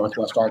especially in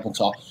northwest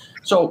Arkansas.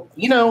 So,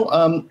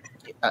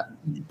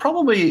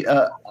 probably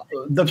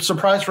the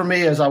surprise for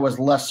me is I was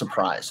less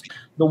surprised.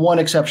 The one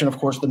exception, of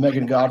course, the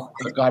Megan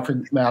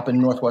Godfrey map in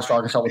northwest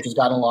Arkansas, which has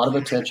gotten a lot of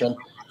attention.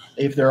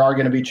 If there are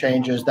going to be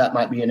changes, that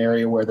might be an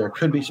area where there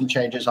could be some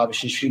changes.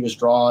 Obviously, she was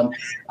drawn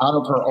out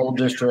of her old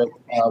district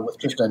with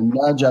just a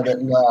nudge of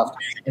it left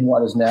in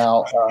what is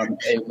now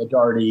a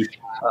majority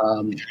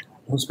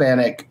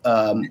Hispanic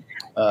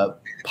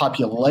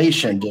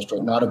population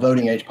district, not a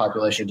voting age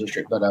population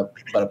district, but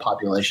a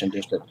population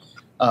district.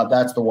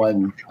 That's the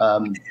one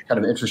kind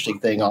of interesting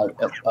thing on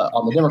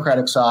the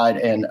Democratic side,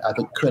 and I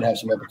think could have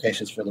some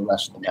implications for the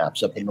rest of the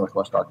maps up in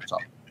Northwest Arkansas.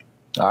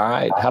 All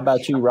right. How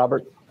about you,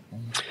 Robert?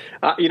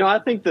 I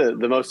think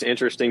the most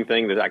interesting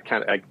thing that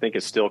I think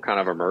is still kind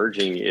of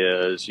emerging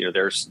is,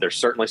 there's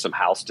certainly some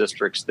House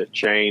districts that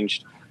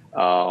changed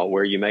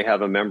where you may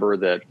have a member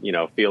that,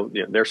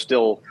 they're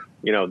still,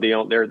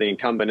 they're the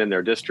incumbent in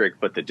their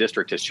district, but the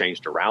district has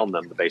changed around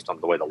them based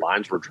on the way the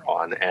lines were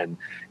drawn. And,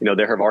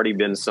 there have already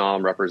been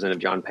some,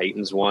 Representative John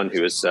Payton's one,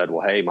 who has said,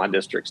 well, hey, my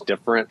district's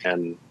different.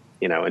 And,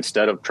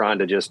 instead of trying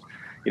to just,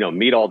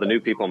 meet all the new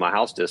people in my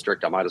House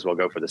district, I might as well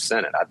go for the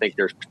Senate. I think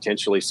there's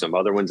potentially some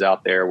other ones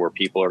out there where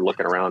people are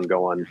looking around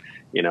going,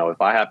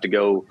 if I have to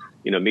go,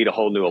 meet a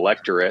whole new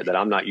electorate that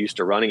I'm not used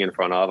to running in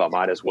front of, I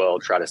might as well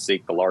try to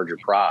seek the larger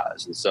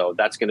prize. And so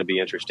that's going to be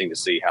interesting to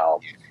see how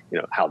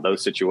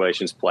those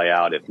situations play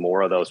out, if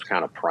more of those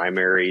kind of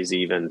primaries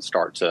even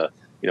start to,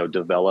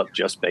 develop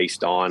just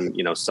based on,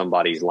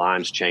 somebody's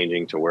lines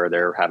changing to where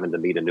they're having to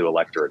meet a new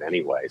electorate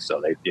anyway. So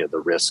the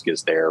risk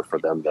is there for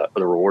them,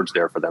 the reward's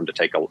there for them to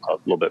take a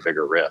little bit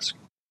bigger risk.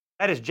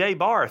 That is Jay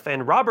Barth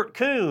and Robert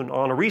Kuhn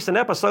on a recent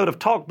episode of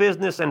Talk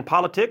Business and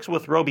Politics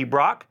with Roby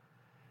Brock.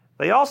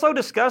 They also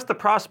discussed the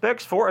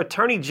prospects for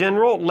Attorney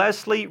General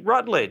Leslie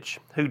Rutledge,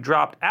 who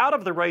dropped out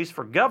of the race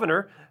for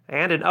governor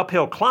and an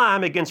uphill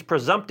climb against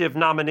presumptive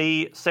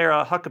nominee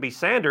Sarah Huckabee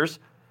Sanders,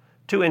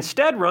 to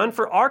instead run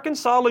for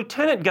Arkansas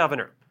Lieutenant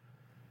Governor.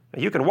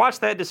 You can watch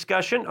that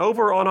discussion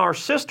over on our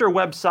sister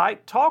website,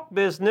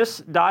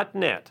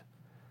 talkbusiness.net.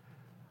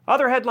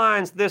 Other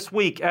headlines this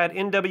week at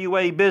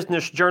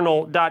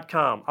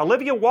nwabusinessjournal.com.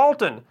 Olivia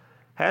Walton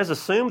has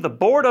assumed the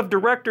board of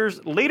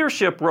directors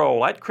leadership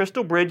role at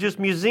Crystal Bridges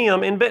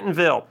Museum in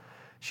Bentonville.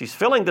 She's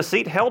filling the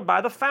seat held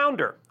by the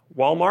founder,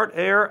 Walmart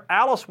heir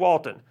Alice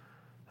Walton,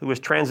 who is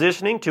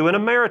transitioning to an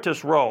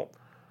emeritus role.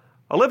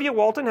 Olivia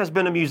Walton has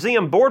been a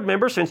museum board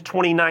member since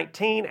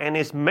 2019 and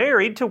is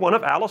married to one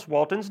of Alice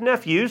Walton's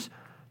nephews,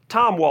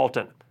 Tom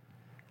Walton.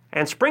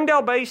 And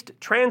Springdale-based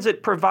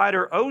transit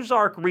provider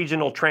Ozark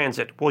Regional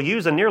Transit will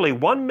use a nearly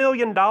 $1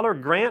 million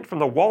grant from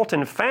the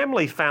Walton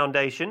Family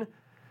Foundation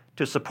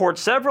to support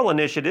several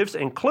initiatives,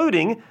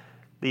 including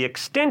the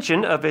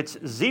extension of its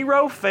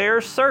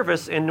zero-fare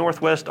service in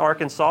Northwest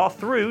Arkansas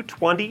through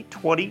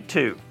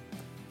 2022.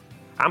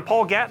 I'm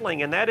Paul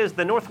Gatling, and that is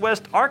the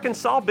Northwest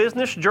Arkansas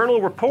Business Journal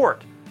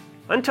Report.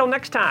 Until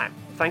next time,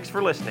 thanks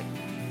for listening.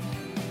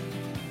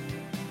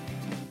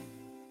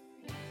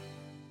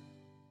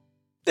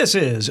 This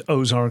is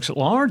Ozarks at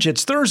Large.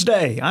 It's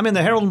Thursday. I'm in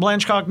the Harold and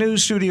Blanchcock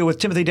News Studio with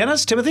Timothy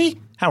Dennis.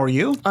 Timothy, how are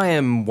you? I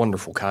am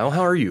wonderful, Kyle.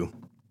 How are you?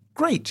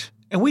 Great.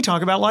 And we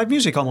talk about live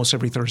music almost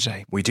every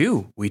Thursday. We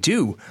do.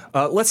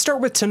 Let's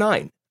start with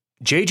tonight.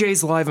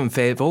 JJ's live in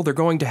Fayetteville. They're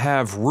going to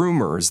have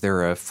Rumors.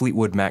 They're a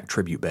Fleetwood Mac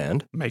tribute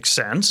band. Makes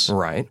sense.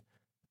 Right.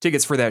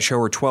 Tickets for that show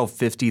are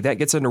 $12.50. That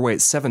gets underway at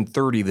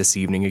 7:30 this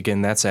evening.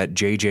 Again, that's at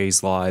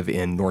JJ's Live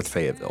in North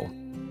Fayetteville.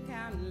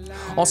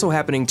 Also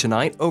happening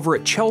tonight, over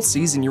at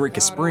Chelsea's in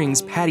Eureka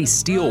Springs, Patty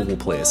Steele will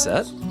play a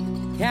set.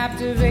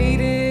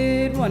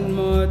 Captivated one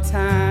more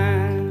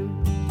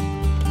time.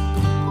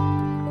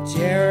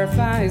 Sheriff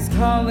is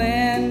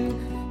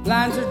calling.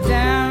 Lines are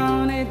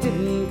down, it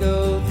didn't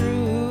go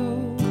through.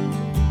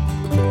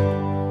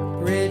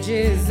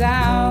 Bridges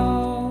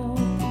out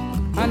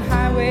on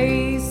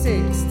Highway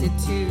 62.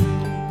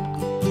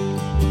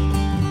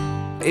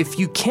 If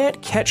you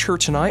can't catch her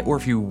tonight, or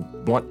if you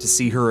want to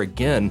see her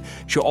again,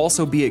 she'll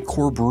also be at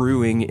Core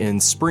Brewing in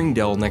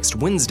Springdale next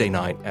Wednesday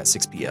night at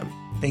 6 p.m.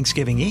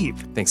 Thanksgiving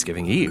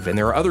Eve. And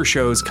there are other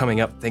shows coming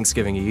up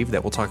Thanksgiving Eve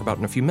that we'll talk about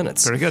in a few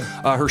minutes. Very good.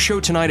 Her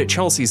show tonight at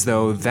Chelsea's,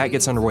 though, that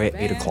gets underway at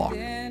 8 o'clock.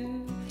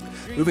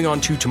 Moving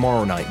on to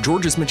tomorrow night,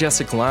 George's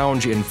Majestic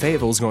Lounge in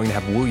Fayetteville is going to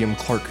have William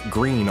Clark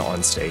Green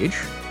on stage.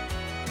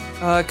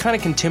 Kind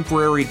of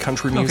contemporary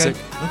country music.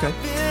 Okay.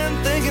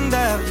 Been thinking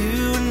about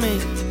you and me,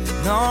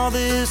 and all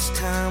this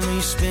time we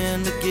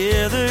spend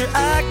together.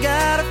 I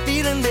got a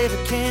feeling, baby,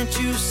 can't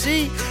you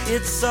see?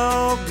 It's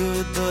all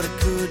good, but it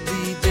could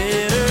be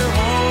better.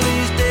 One of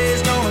these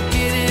days, gonna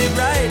get it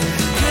right.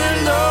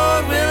 Good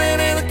Lord willing,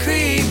 and the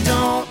creek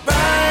don't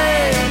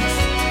rise.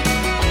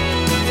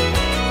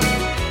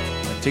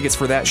 Tickets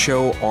for that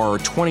show are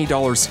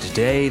 $20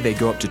 today. They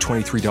go up to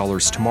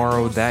 $23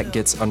 tomorrow. That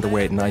gets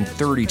underway at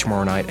 9:30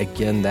 tomorrow night.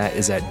 Again, that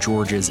is at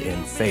George's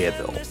in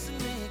Fayetteville.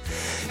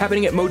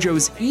 Happening at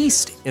Mojo's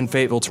East in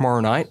Fayetteville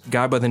tomorrow night, a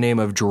guy by the name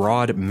of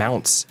Gerard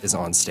Mounce is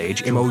on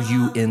stage, Mounce.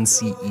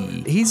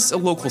 He's a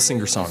local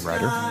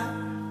singer-songwriter.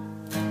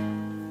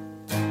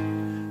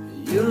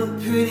 You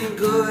look pretty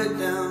good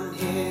down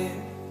here,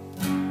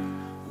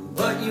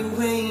 but you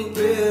ain't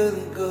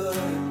really good.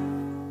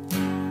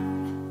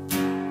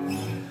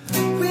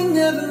 We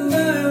never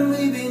learned,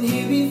 we've been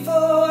here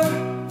before.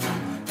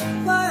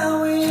 Why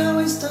are we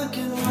always stuck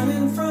and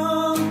running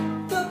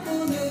from the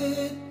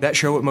bullet? That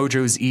show at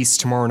Mojo's East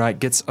tomorrow night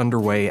gets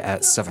underway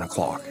at 7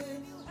 o'clock.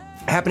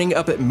 Happening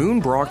up at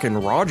Moonbrook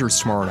and Rogers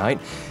tomorrow night,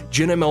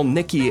 Jenna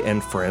Melnicki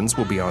and friends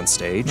will be on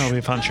stage. That'll be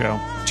a fun show.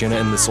 Jenna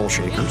and the Soul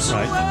Shakers.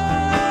 Right.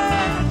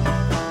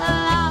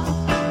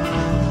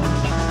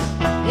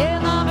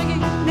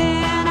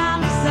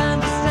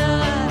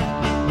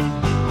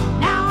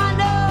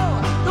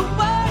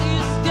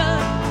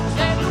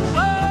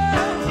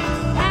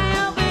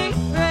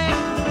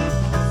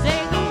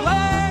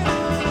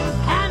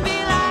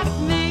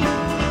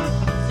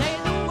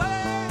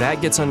 That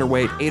gets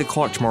underway at 8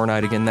 o'clock tomorrow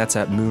night. Again, that's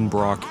at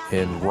Moonbrook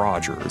in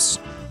Rogers.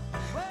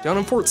 Down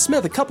in Fort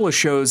Smith, a couple of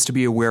shows to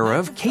be aware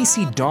of.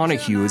 Casey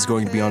Donahue is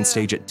going to be on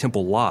stage at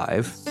Temple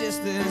Live.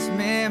 Just this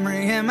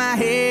memory in my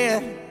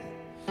head.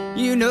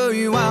 You know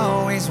you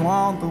always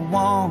want the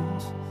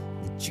ones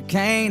that you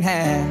can't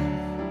have.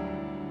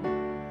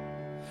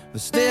 But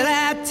still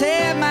I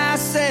tear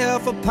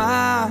myself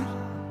apart,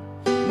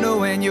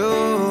 knowing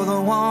you're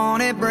the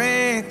one it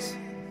breaks.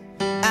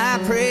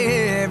 I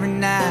pray every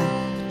night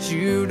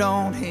you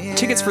don't hear.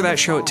 Tickets for that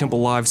show at Temple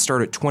Live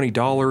start at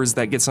 $20.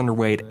 That gets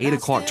underway at 8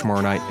 o'clock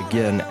tomorrow night,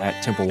 again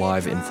at Temple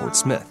Live in Fort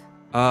Smith.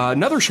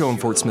 Another show in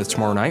Fort Smith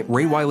tomorrow night,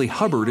 Ray Wiley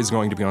Hubbard is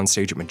going to be on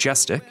stage at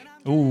Majestic.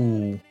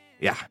 Ooh.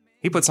 Yeah,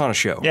 he puts on a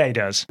show. Yeah, he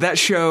does. That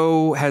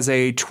show has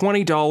a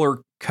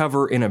 $20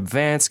 cover in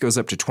advance, goes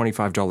up to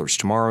 $25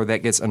 tomorrow.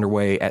 That gets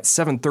underway at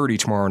 7:30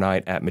 tomorrow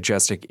night at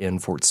Majestic in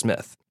Fort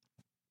Smith.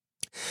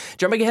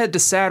 Jumping ahead to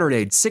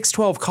Saturday,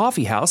 612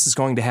 Coffee House is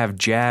going to have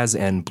jazz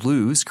and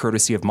blues,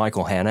 courtesy of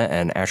Michael Hanna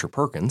and Asher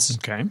Perkins.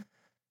 Okay.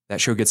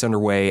 That show gets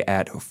underway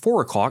at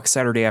 4 o'clock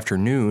Saturday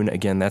afternoon.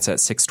 Again, that's at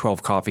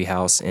 612 Coffee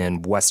House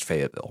in West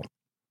Fayetteville.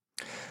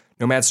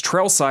 Nomad's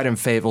Trailside in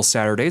Fayetteville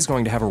Saturday is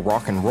going to have a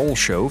rock and roll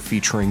show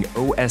featuring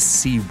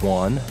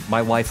OSC1,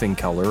 My Life in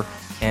Color,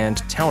 and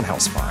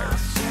Townhouse Fire.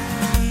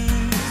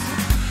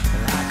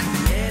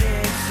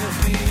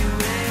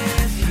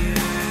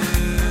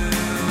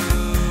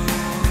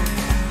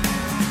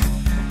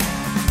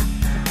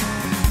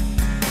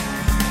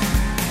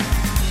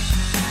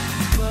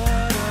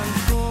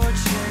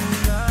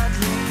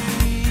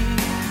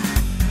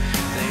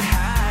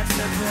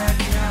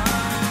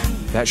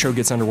 That show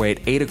gets underway at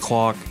 8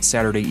 o'clock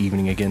Saturday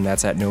evening. Again,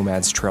 that's at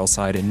Nomad's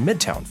Trailside in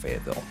Midtown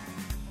Fayetteville.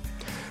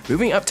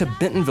 Moving up to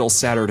Bentonville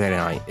Saturday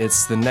night,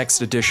 it's the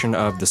next edition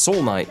of the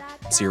Soul Night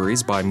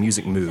series by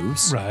Music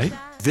Moves. Right.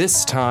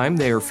 This time,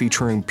 they are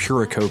featuring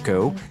Pura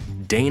Coco,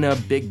 Dana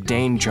Big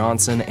Dane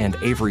Johnson, and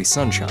Avery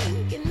Sunshine.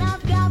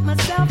 I've got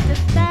myself to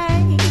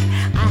thank.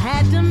 I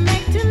had to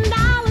make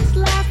 $10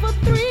 last for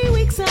 3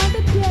 weeks of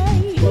the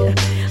day.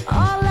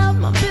 All of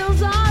my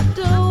bills are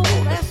due.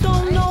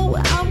 Don't know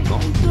what I'm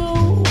gonna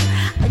do.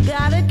 I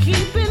gotta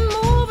keep it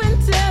moving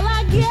till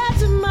I get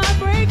to my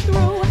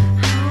breakthrough.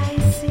 I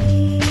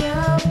see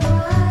a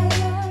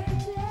brighter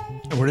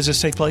day. Where does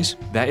this take place?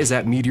 That is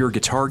at Meteor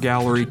Guitar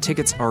Gallery.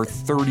 Tickets are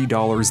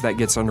 $30. That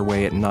gets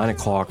underway at 9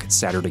 o'clock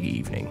Saturday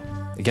evening.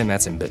 Again,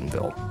 that's in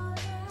Bentonville.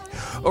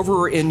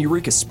 Over in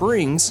Eureka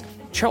Springs,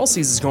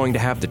 Chelsea's is going to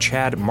have the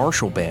Chad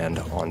Marshall Band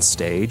on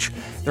stage.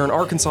 They're an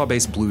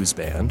Arkansas-based blues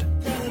band.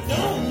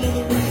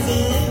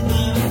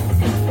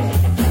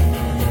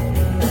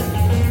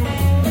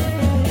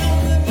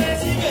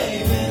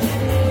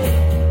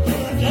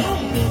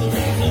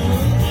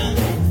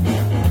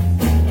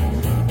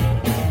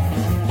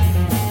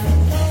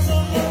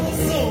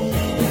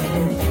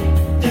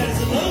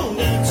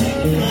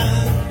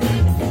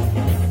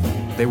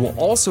 They will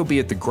also be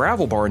at the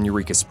Gravel Bar in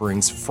Eureka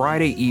Springs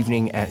Friday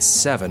evening at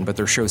 7, but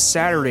their show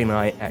Saturday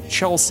night at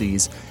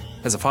Chelsea's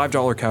has a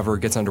 $5 cover,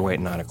 gets underway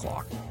at 9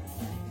 o'clock.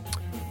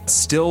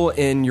 Still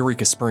in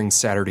Eureka Springs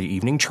Saturday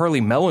evening,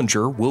 Charlie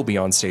Mellinger will be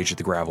on stage at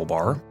the Gravel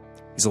Bar.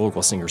 He's a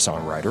local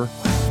singer-songwriter.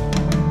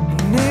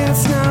 And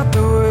it's not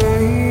the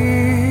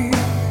way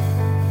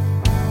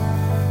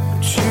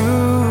that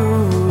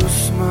you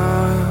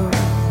smile,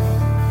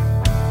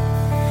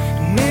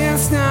 and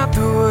it's not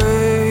the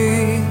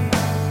way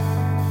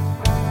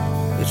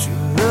that you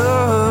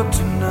look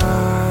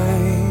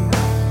tonight,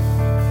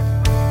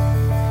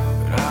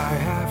 but I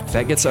have to.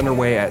 That gets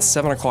underway at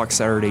 7 o'clock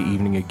Saturday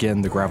evening,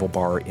 again, the Gravel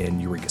Bar in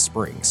Eureka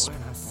Springs.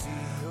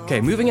 Okay,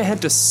 moving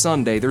ahead to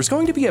Sunday, there's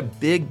going to be a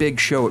big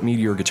show at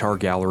Meteor Guitar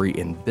Gallery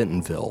in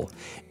Bentonville.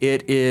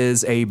 It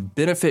is a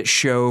benefit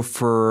show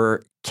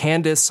for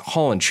Candace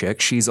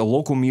Hollenchick. She's a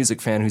local music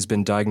fan who's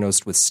been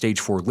diagnosed with stage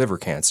 4 liver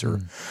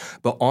cancer.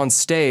 But on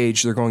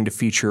stage, they're going to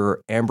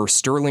feature Amber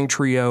Sterling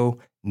Trio,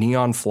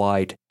 Neon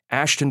Flight,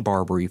 Ashton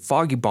Barbary,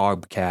 Foggy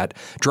Bobcat,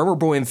 Drummer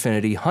Boy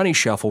Infinity, Honey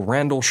Shuffle,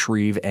 Randall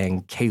Shreve,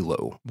 and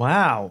Kalo.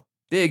 Wow.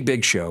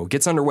 Big show.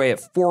 Gets underway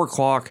at 4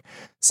 o'clock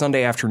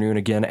Sunday afternoon,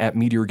 again at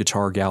Meteor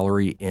Guitar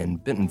Gallery in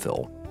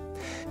Bentonville.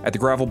 At the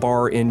Gravel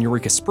Bar in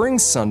Eureka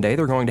Springs Sunday,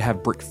 they're going to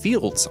have Brick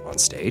Fields on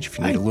stage if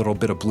you need a little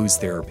bit of blues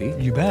therapy.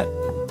 You bet.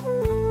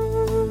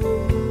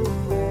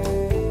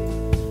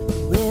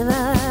 When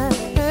I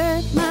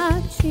heard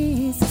my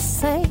Jesus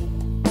say,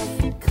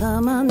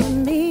 come unto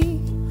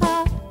me,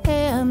 I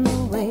am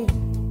the way.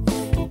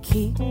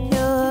 Keep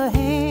your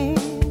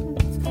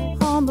hands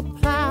on the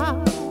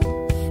plow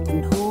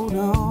and hold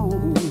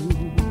on.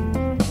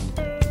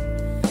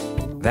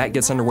 That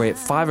gets underway at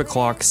 5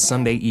 o'clock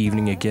Sunday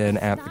evening, again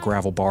at the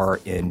Gravel Bar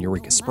in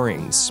Eureka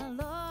Springs.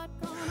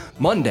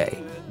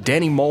 Monday,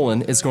 Danny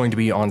Mullen is going to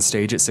be on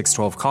stage at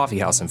 612 Coffee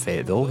House in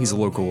Fayetteville. He's a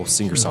local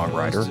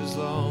singer-songwriter. As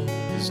long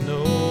as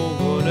no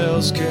one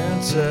else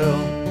can tell.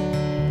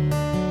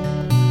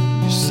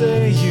 You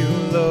say you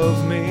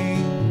love me,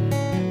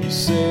 you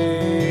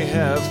say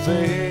have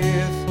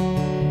faith,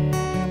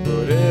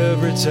 but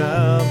every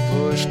time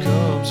push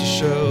comes to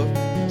shove,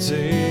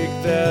 take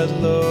that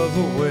love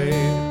away.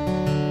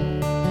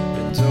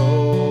 And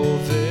all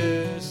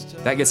this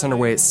time. That gets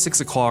underway at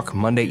 6 o'clock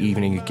Monday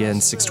evening, again,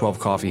 612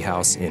 Coffee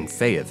House in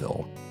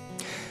Fayetteville.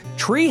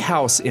 Tree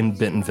House in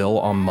Bentonville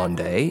on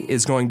Monday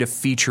is going to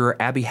feature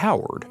Abby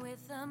Howard.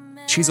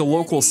 She's a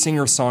local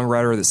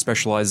singer-songwriter that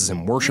specializes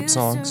in worship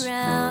songs.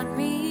 Surround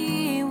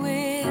me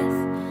with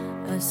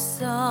a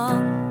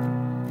song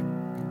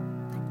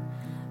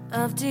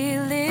of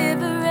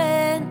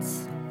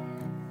deliverance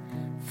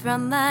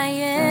from my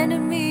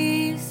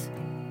enemies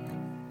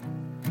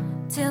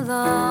till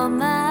all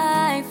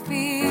my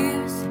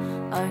fears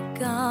are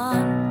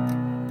gone.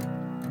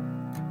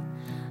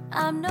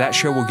 That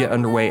show will get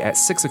underway at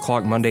 6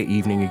 o'clock Monday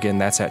evening. Again,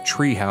 that's at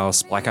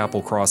Treehouse, Black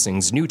Apple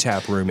Crossing's new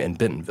tap room in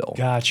Bentonville.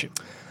 Gotcha.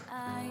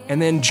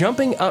 And then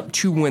jumping up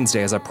to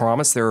Wednesday, as I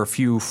promised, there are a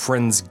few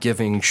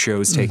Friendsgiving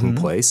shows taking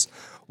place.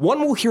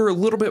 One we'll hear a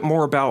little bit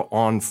more about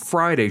on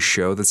Friday's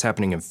show that's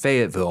happening in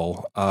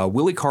Fayetteville.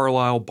 Willie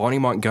Carlisle, Bonnie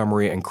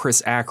Montgomery, and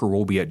Chris Acker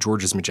will be at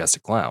George's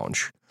Majestic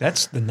Lounge.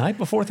 That's the night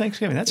before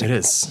Thanksgiving. That's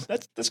going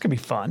to be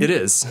fun. It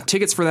is.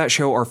 Tickets for that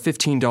show are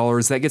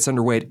 $15. That gets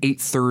underway at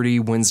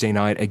 8:30 Wednesday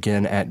night,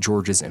 again at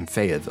George's in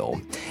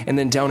Fayetteville. And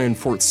then down in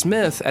Fort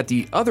Smith, at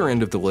the other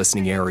end of the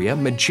listening area,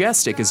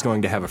 Majestic is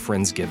going to have a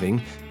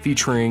Friendsgiving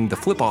featuring the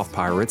Flip-Off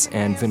Pirates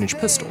and Vintage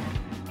Pistol.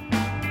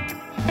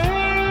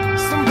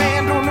 Some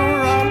band on the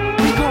run,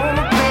 we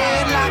gonna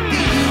play like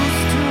they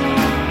used to.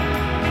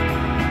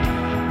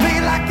 Play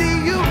like they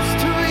used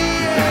to,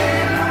 yeah.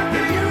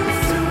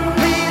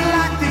 Play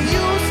like they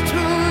used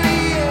to,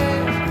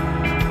 yeah.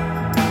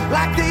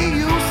 Like they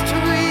used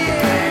to,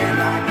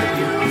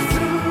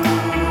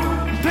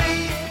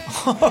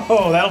 yeah.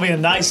 Oh, that'll be a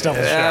nice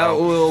double show. That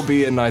will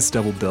be a nice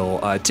double bill.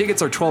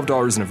 Tickets are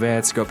 $12 in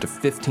advance, go up to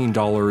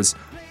 $15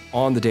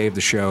 on the day of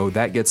the show.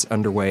 That gets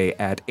underway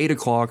at 8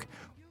 o'clock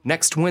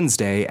next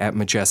Wednesday at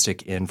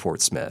Majestic in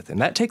Fort Smith. And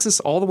that takes us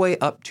all the way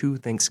up to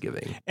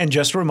Thanksgiving. And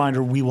just a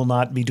reminder, we will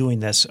not be doing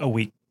this a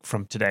week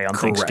from today on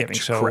Thanksgiving.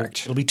 So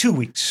correct. It'll be 2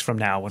 weeks from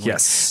now.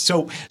 Yes.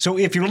 So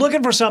if you're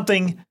looking for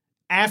something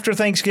after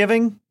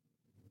Thanksgiving,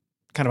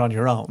 kind of on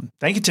your own.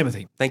 Thank you,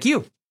 Timothy. Thank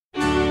you.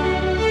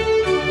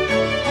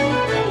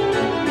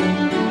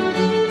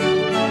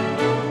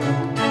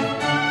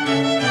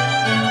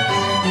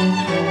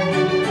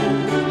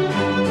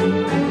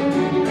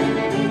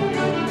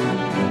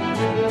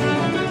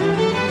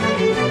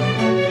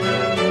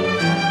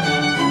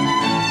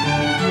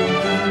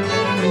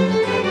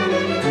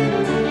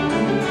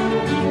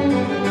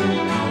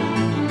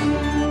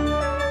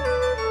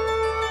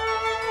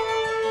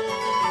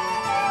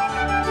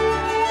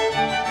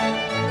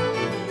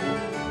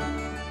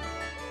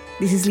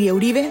 This is Leah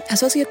Uribe,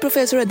 Associate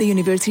Professor at the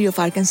University of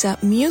Arkansas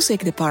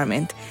Music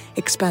Department,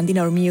 expanding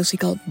our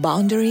musical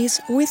boundaries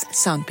with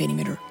Sound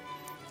Perimeter.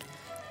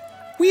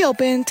 We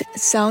opened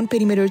Sound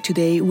Perimeter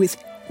today with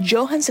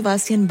Johann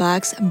Sebastian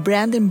Bach's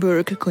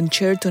Brandenburg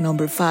Concerto No.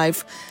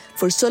 5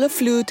 for solo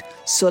flute,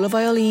 solo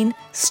violin,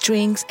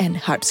 strings, and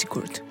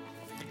harpsichord.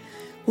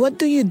 What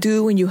do you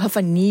do when you have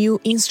a new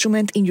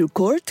instrument in your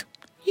court?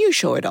 You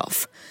show it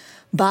off.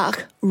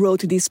 Bach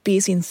wrote this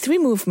piece in 3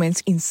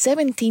 movements in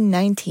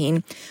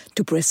 1719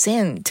 to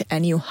present a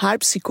new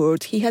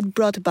harpsichord he had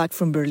brought back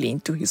from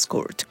Berlin to his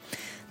court.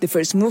 The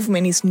first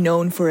movement is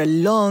known for a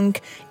long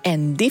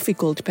and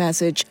difficult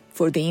passage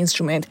for the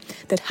instrument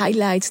that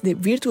highlights the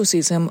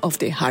virtuosism of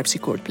the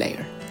harpsichord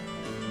player.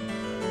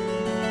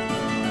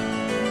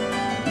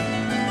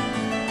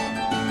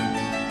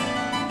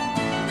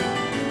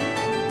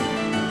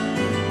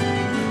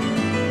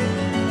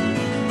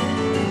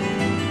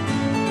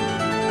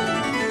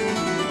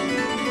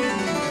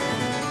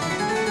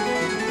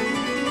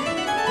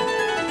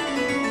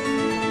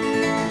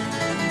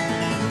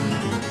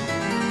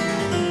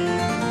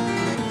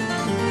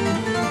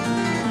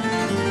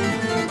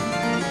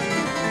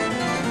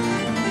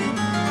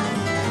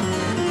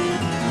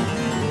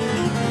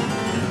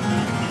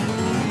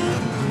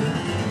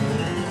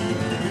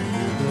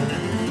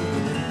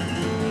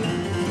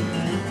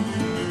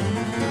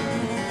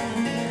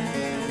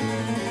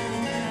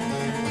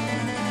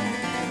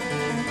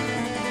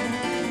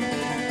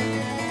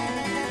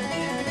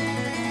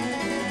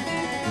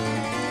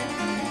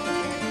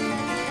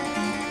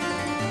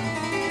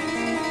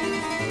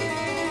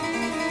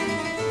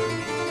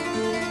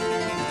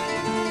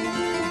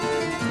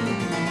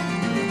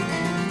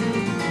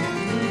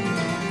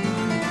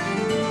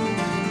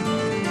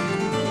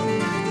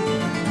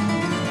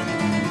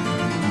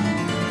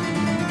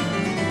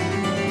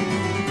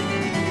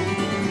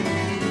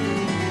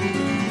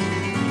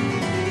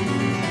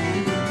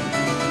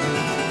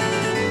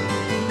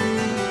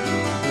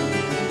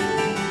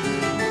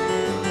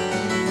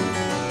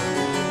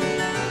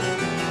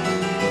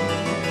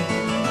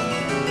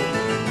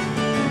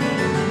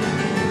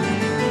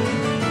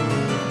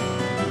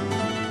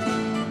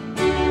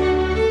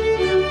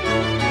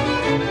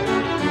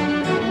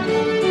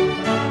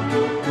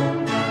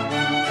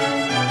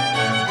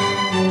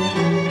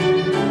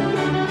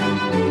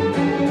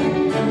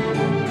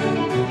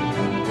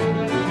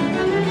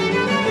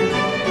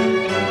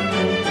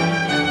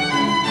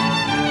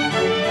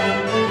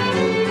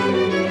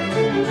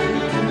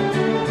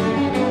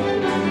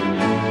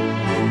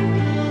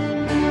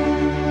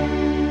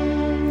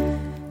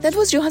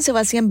 was Johann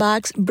Sebastian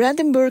Bach's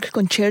Brandenburg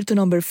Concerto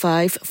No.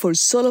 5 for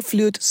solo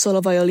flute,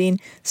 solo violin,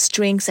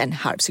 strings, and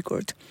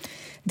harpsichord.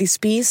 This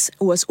piece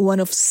was one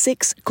of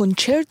 6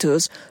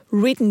 concertos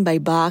written by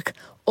Bach,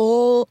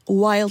 all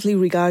widely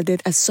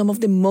regarded as some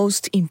of the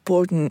most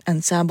important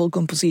ensemble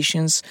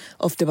compositions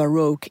of the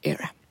Baroque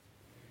era.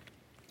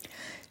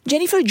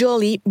 Jennifer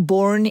Joly,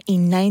 born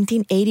in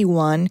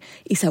 1981,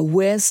 is a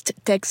West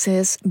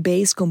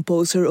Texas-based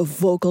composer of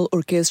vocal,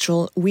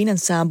 orchestral, wind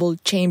ensemble,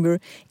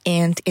 chamber,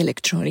 and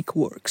electronic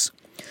works.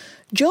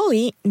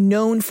 Joly,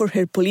 known for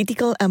her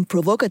political and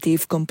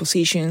provocative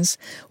compositions,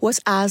 was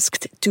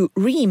asked to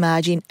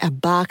reimagine a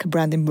Bach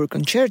Brandenburg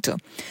Concerto,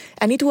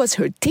 and it was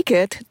her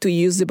ticket to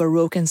use the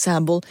Baroque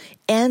ensemble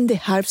and the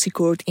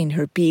harpsichord in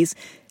her piece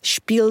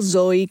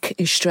Spielzeug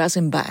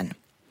Straßenbahn.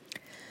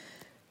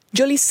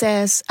 Joly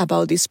says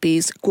about this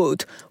piece,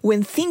 quote,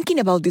 "When thinking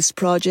about this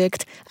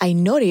project, I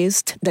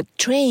noticed that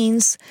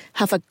trains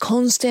have a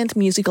constant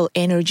musical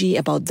energy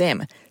about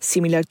them,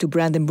 similar to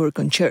Brandenburg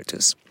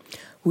concertos.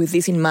 With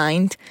this in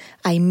mind,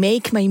 I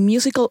make my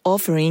musical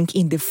offering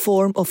in the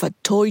form of a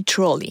toy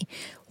trolley,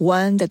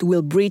 one that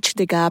will bridge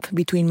the gap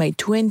between my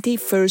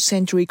 21st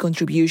century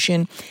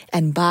contribution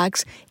and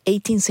Bach's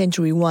 18th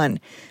century one,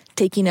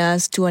 taking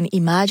us to an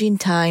imagined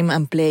time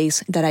and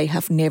place that I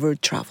have never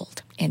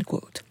traveled," end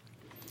quote.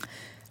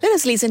 Let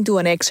us listen to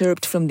an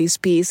excerpt from this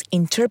piece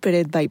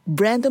interpreted by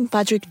Brandon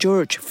Patrick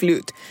George,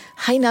 flute,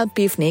 Heinald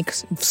Pivnik,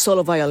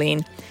 solo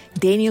violin,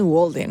 Daniel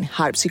Walden,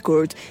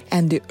 harpsichord,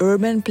 and the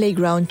Urban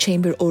Playground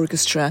Chamber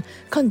Orchestra,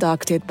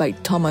 conducted by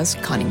Thomas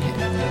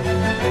Cunningham.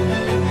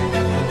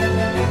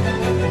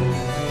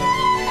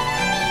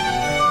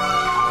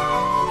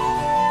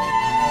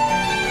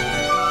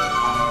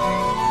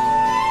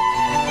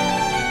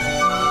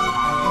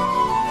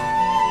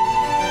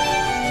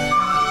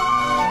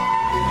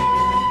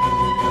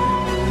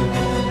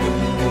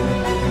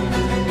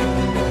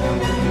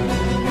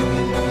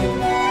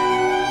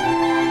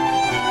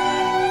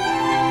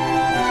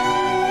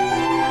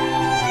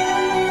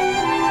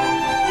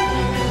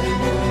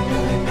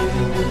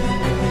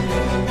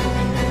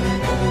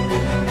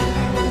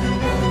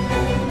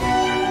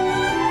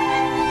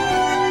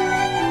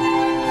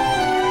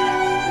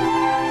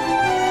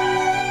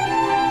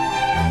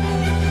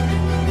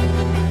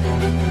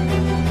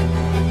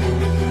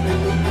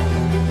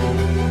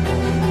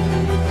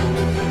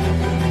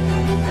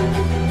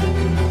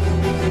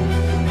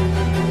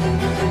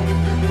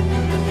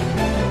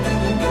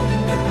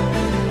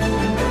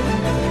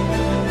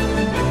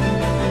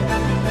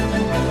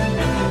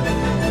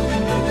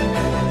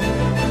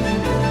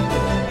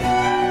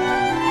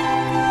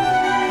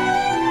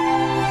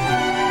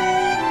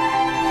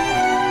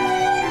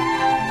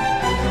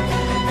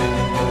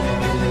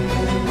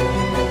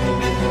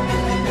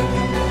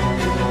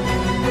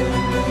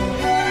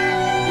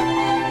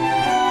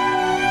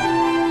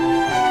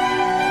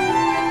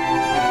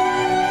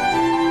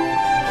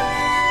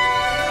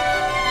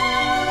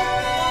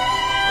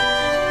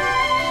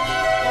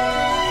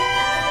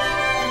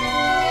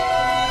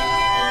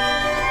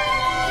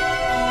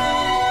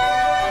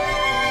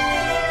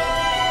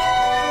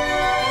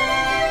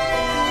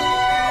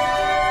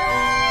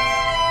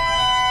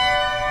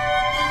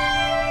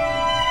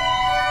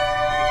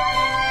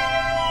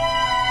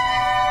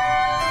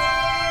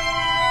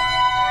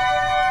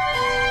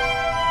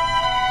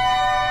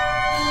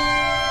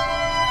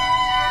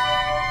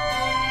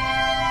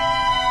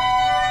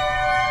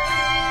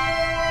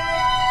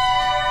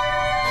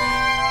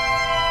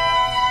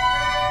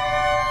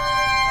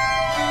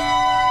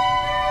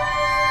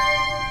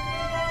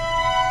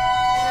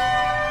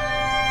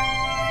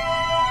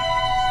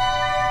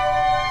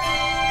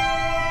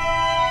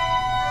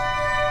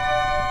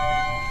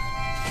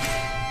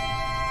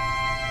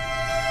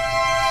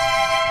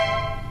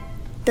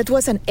 That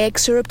was an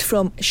excerpt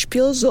from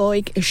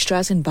Spielzeug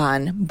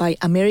Straßenbahn by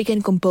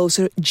American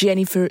composer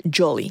Jennifer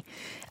Joly,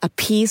 a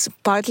piece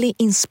partly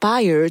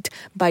inspired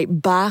by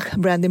Bach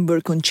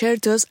Brandenburg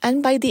concertos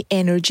and by the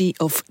energy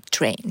of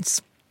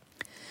trains.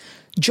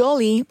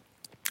 Joly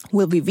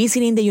will be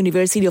visiting the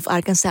University of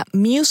Arkansas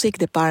Music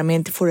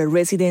Department for a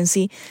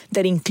residency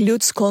that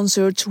includes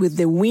concerts with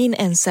the Wind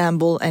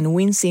Ensemble and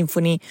Wind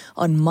Symphony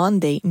on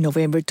Monday,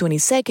 November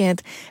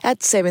 22nd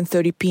at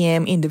 7:30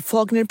 p.m. in the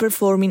Faulkner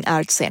Performing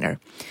Arts Center.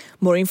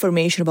 More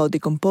information about the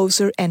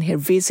composer and her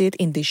visit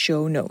in the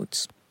show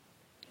notes.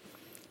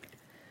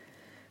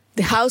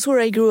 The house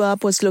where I grew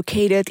up was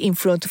located in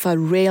front of a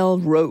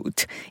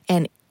railroad,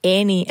 and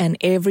any and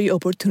every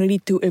opportunity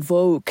to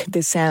evoke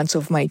the sounds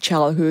of my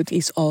childhood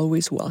is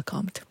always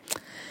welcomed.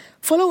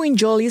 Following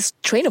Joly's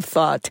train of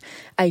thought,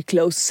 I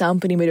closed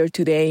Sound Perimeter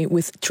today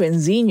with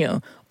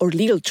Trenzinho, or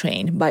Little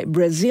Train, by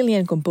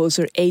Brazilian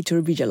composer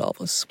Heitor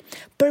Villa-Lobos,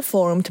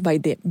 performed by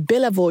the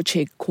Bella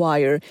Voce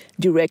Choir,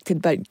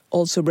 directed by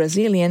also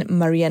Brazilian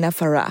Mariana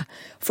Farah,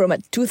 from a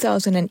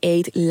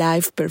 2008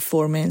 live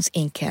performance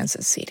in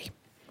Kansas City.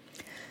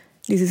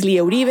 This is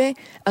Leah Uribe,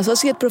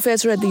 Associate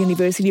Professor at the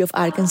University of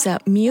Arkansas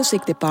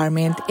Music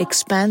Department,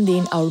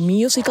 expanding our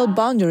musical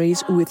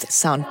boundaries with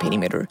Sound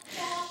Perimeter.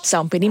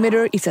 Sound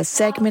Perimeter is a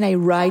segment I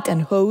write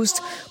and host,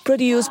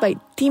 produced by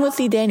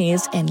Timothy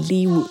Dennis and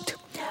Lee Wood.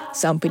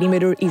 Sound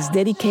Perimeter is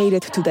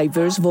dedicated to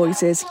diverse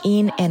voices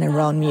in and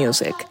around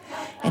music,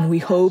 and we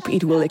hope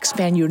it will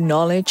expand your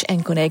knowledge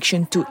and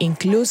connection to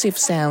inclusive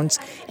sounds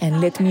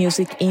and let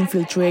music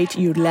infiltrate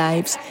your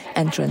lives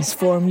and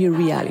transform your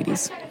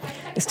realities.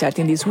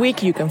 Starting this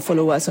week, you can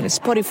follow us on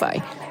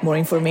Spotify. More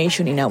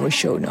information in our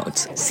show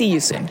notes. See you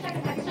soon.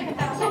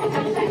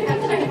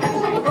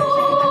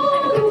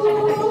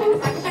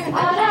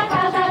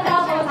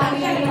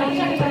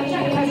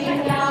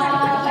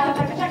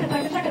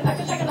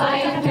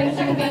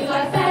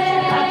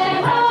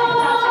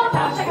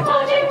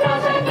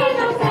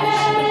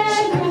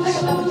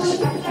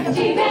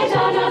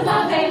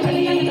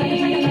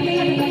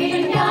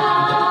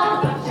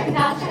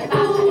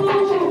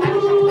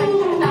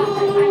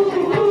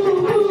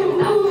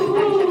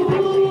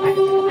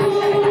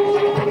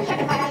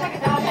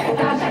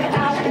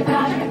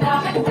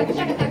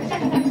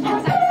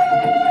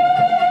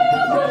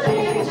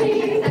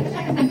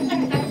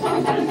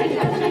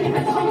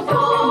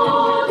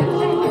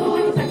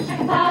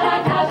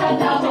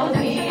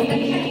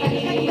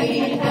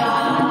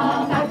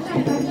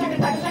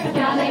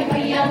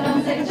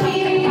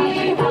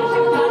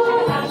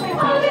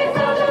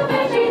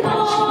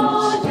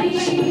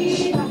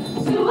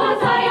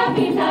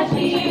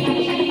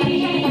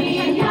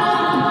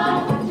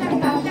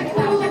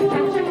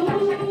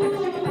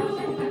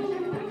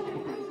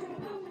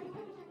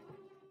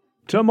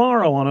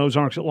 Tomorrow on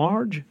Ozarks at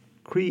Large,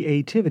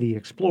 Creativity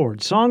Explored.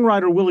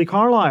 Songwriter Willie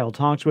Carlisle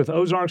talks with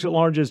Ozarks at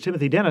Large's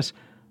Timothy Dennis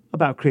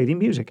about creating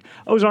music.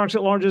 Ozarks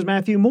at Large's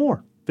Matthew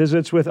Moore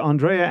visits with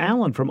Andrea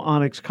Allen from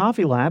Onyx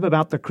Coffee Lab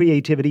about the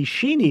creativity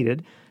she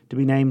needed to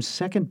be named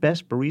second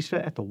best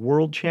barista at the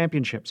World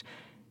Championships.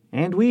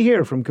 And we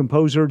hear from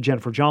composer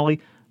Jennifer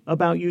Jolly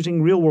about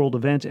using real-world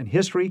events and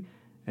history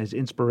as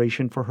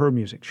inspiration for her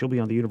music. She'll be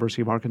on the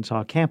University of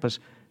Arkansas campus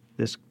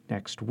this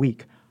next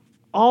week.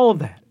 All of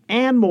that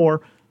and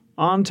more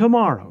on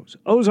tomorrow's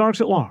Ozarks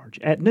at Large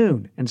at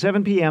noon and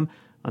 7 p.m.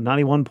 on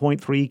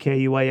 91.3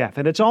 KUAF.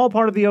 And it's all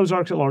part of the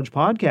Ozarks at Large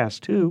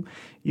podcast, too.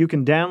 You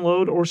can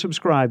download or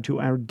subscribe to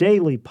our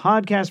daily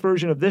podcast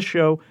version of this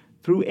show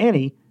through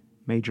any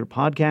major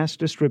podcast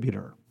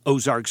distributor.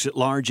 Ozarks at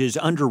Large is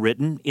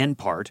underwritten, in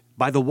part,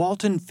 by the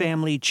Walton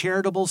Family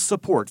Charitable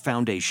Support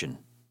Foundation.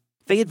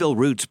 Fayetteville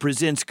Roots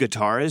presents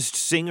guitarist,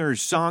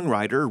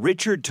 singer-songwriter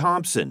Richard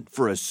Thompson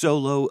for a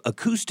solo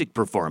acoustic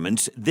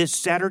performance this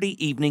Saturday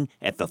evening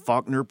at the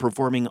Faulkner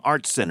Performing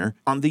Arts Center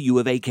on the U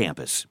of A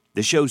campus.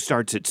 The show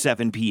starts at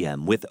 7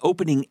 p.m. with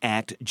opening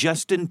act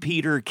Justin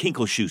Peter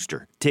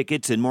Kinkelschuster.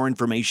 Tickets and more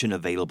information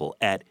available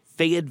at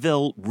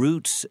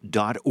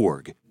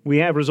FayettevilleRoots.org. We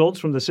have results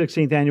from the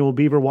 16th Annual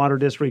Beaver Water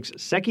District's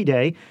Secchi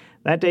Day.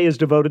 That day is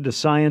devoted to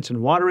science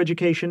and water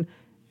education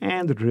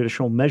and the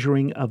traditional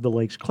measuring of the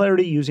lake's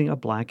clarity using a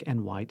black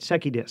and white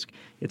Secchi disc.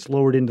 It's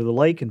lowered into the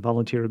lake, and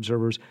volunteer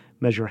observers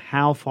measure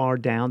how far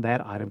down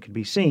that item can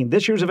be seen.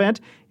 This year's event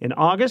in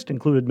August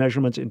included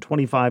measurements in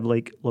 25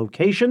 lake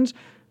locations.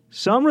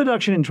 Some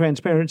reduction in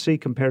transparency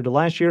compared to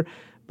last year,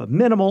 but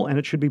minimal, and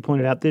it should be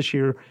pointed out this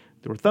year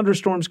there were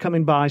thunderstorms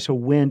coming by, so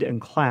wind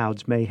and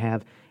clouds may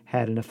have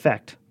had an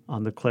effect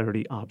on the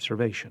clarity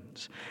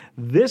observations.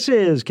 This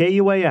is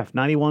KUAF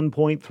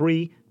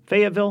 91.3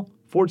 Fayetteville,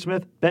 Fort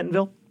Smith,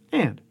 Bentonville,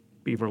 and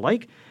Beaver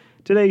Lake.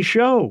 Today's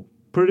show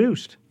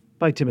produced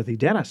by Timothy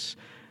Dennis.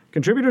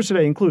 Contributors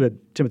today included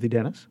Timothy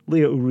Dennis,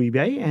 Leah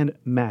Uribe, and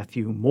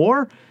Matthew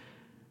Moore.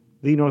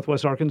 The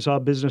Northwest Arkansas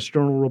Business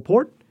Journal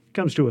Report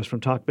comes to us from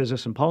Talk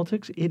Business and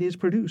Politics. It is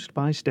produced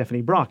by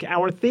Stephanie Brock.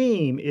 Our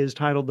theme is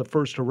titled The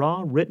First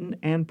Hurrah, written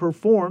and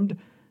performed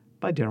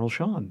by Daryl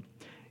Shawn.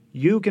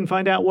 You can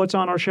find out what's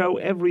on our show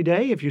every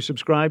day if you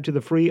subscribe to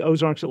the free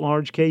Ozarks at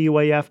Large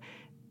KUAF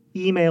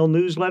email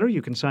newsletter.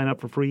 You can sign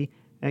up for free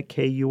at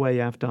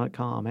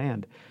KUAF.com.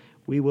 And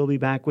we will be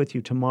back with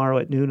you tomorrow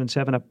at noon and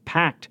 7, a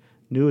packed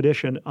new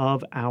edition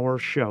of our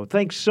show.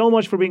 Thanks so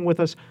much for being with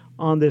us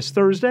on this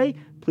Thursday.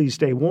 Please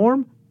stay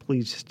warm.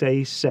 Please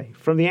stay safe.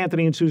 From the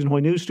Anthony and Susan Hoy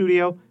News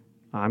Studio,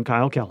 I'm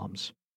Kyle Kellums.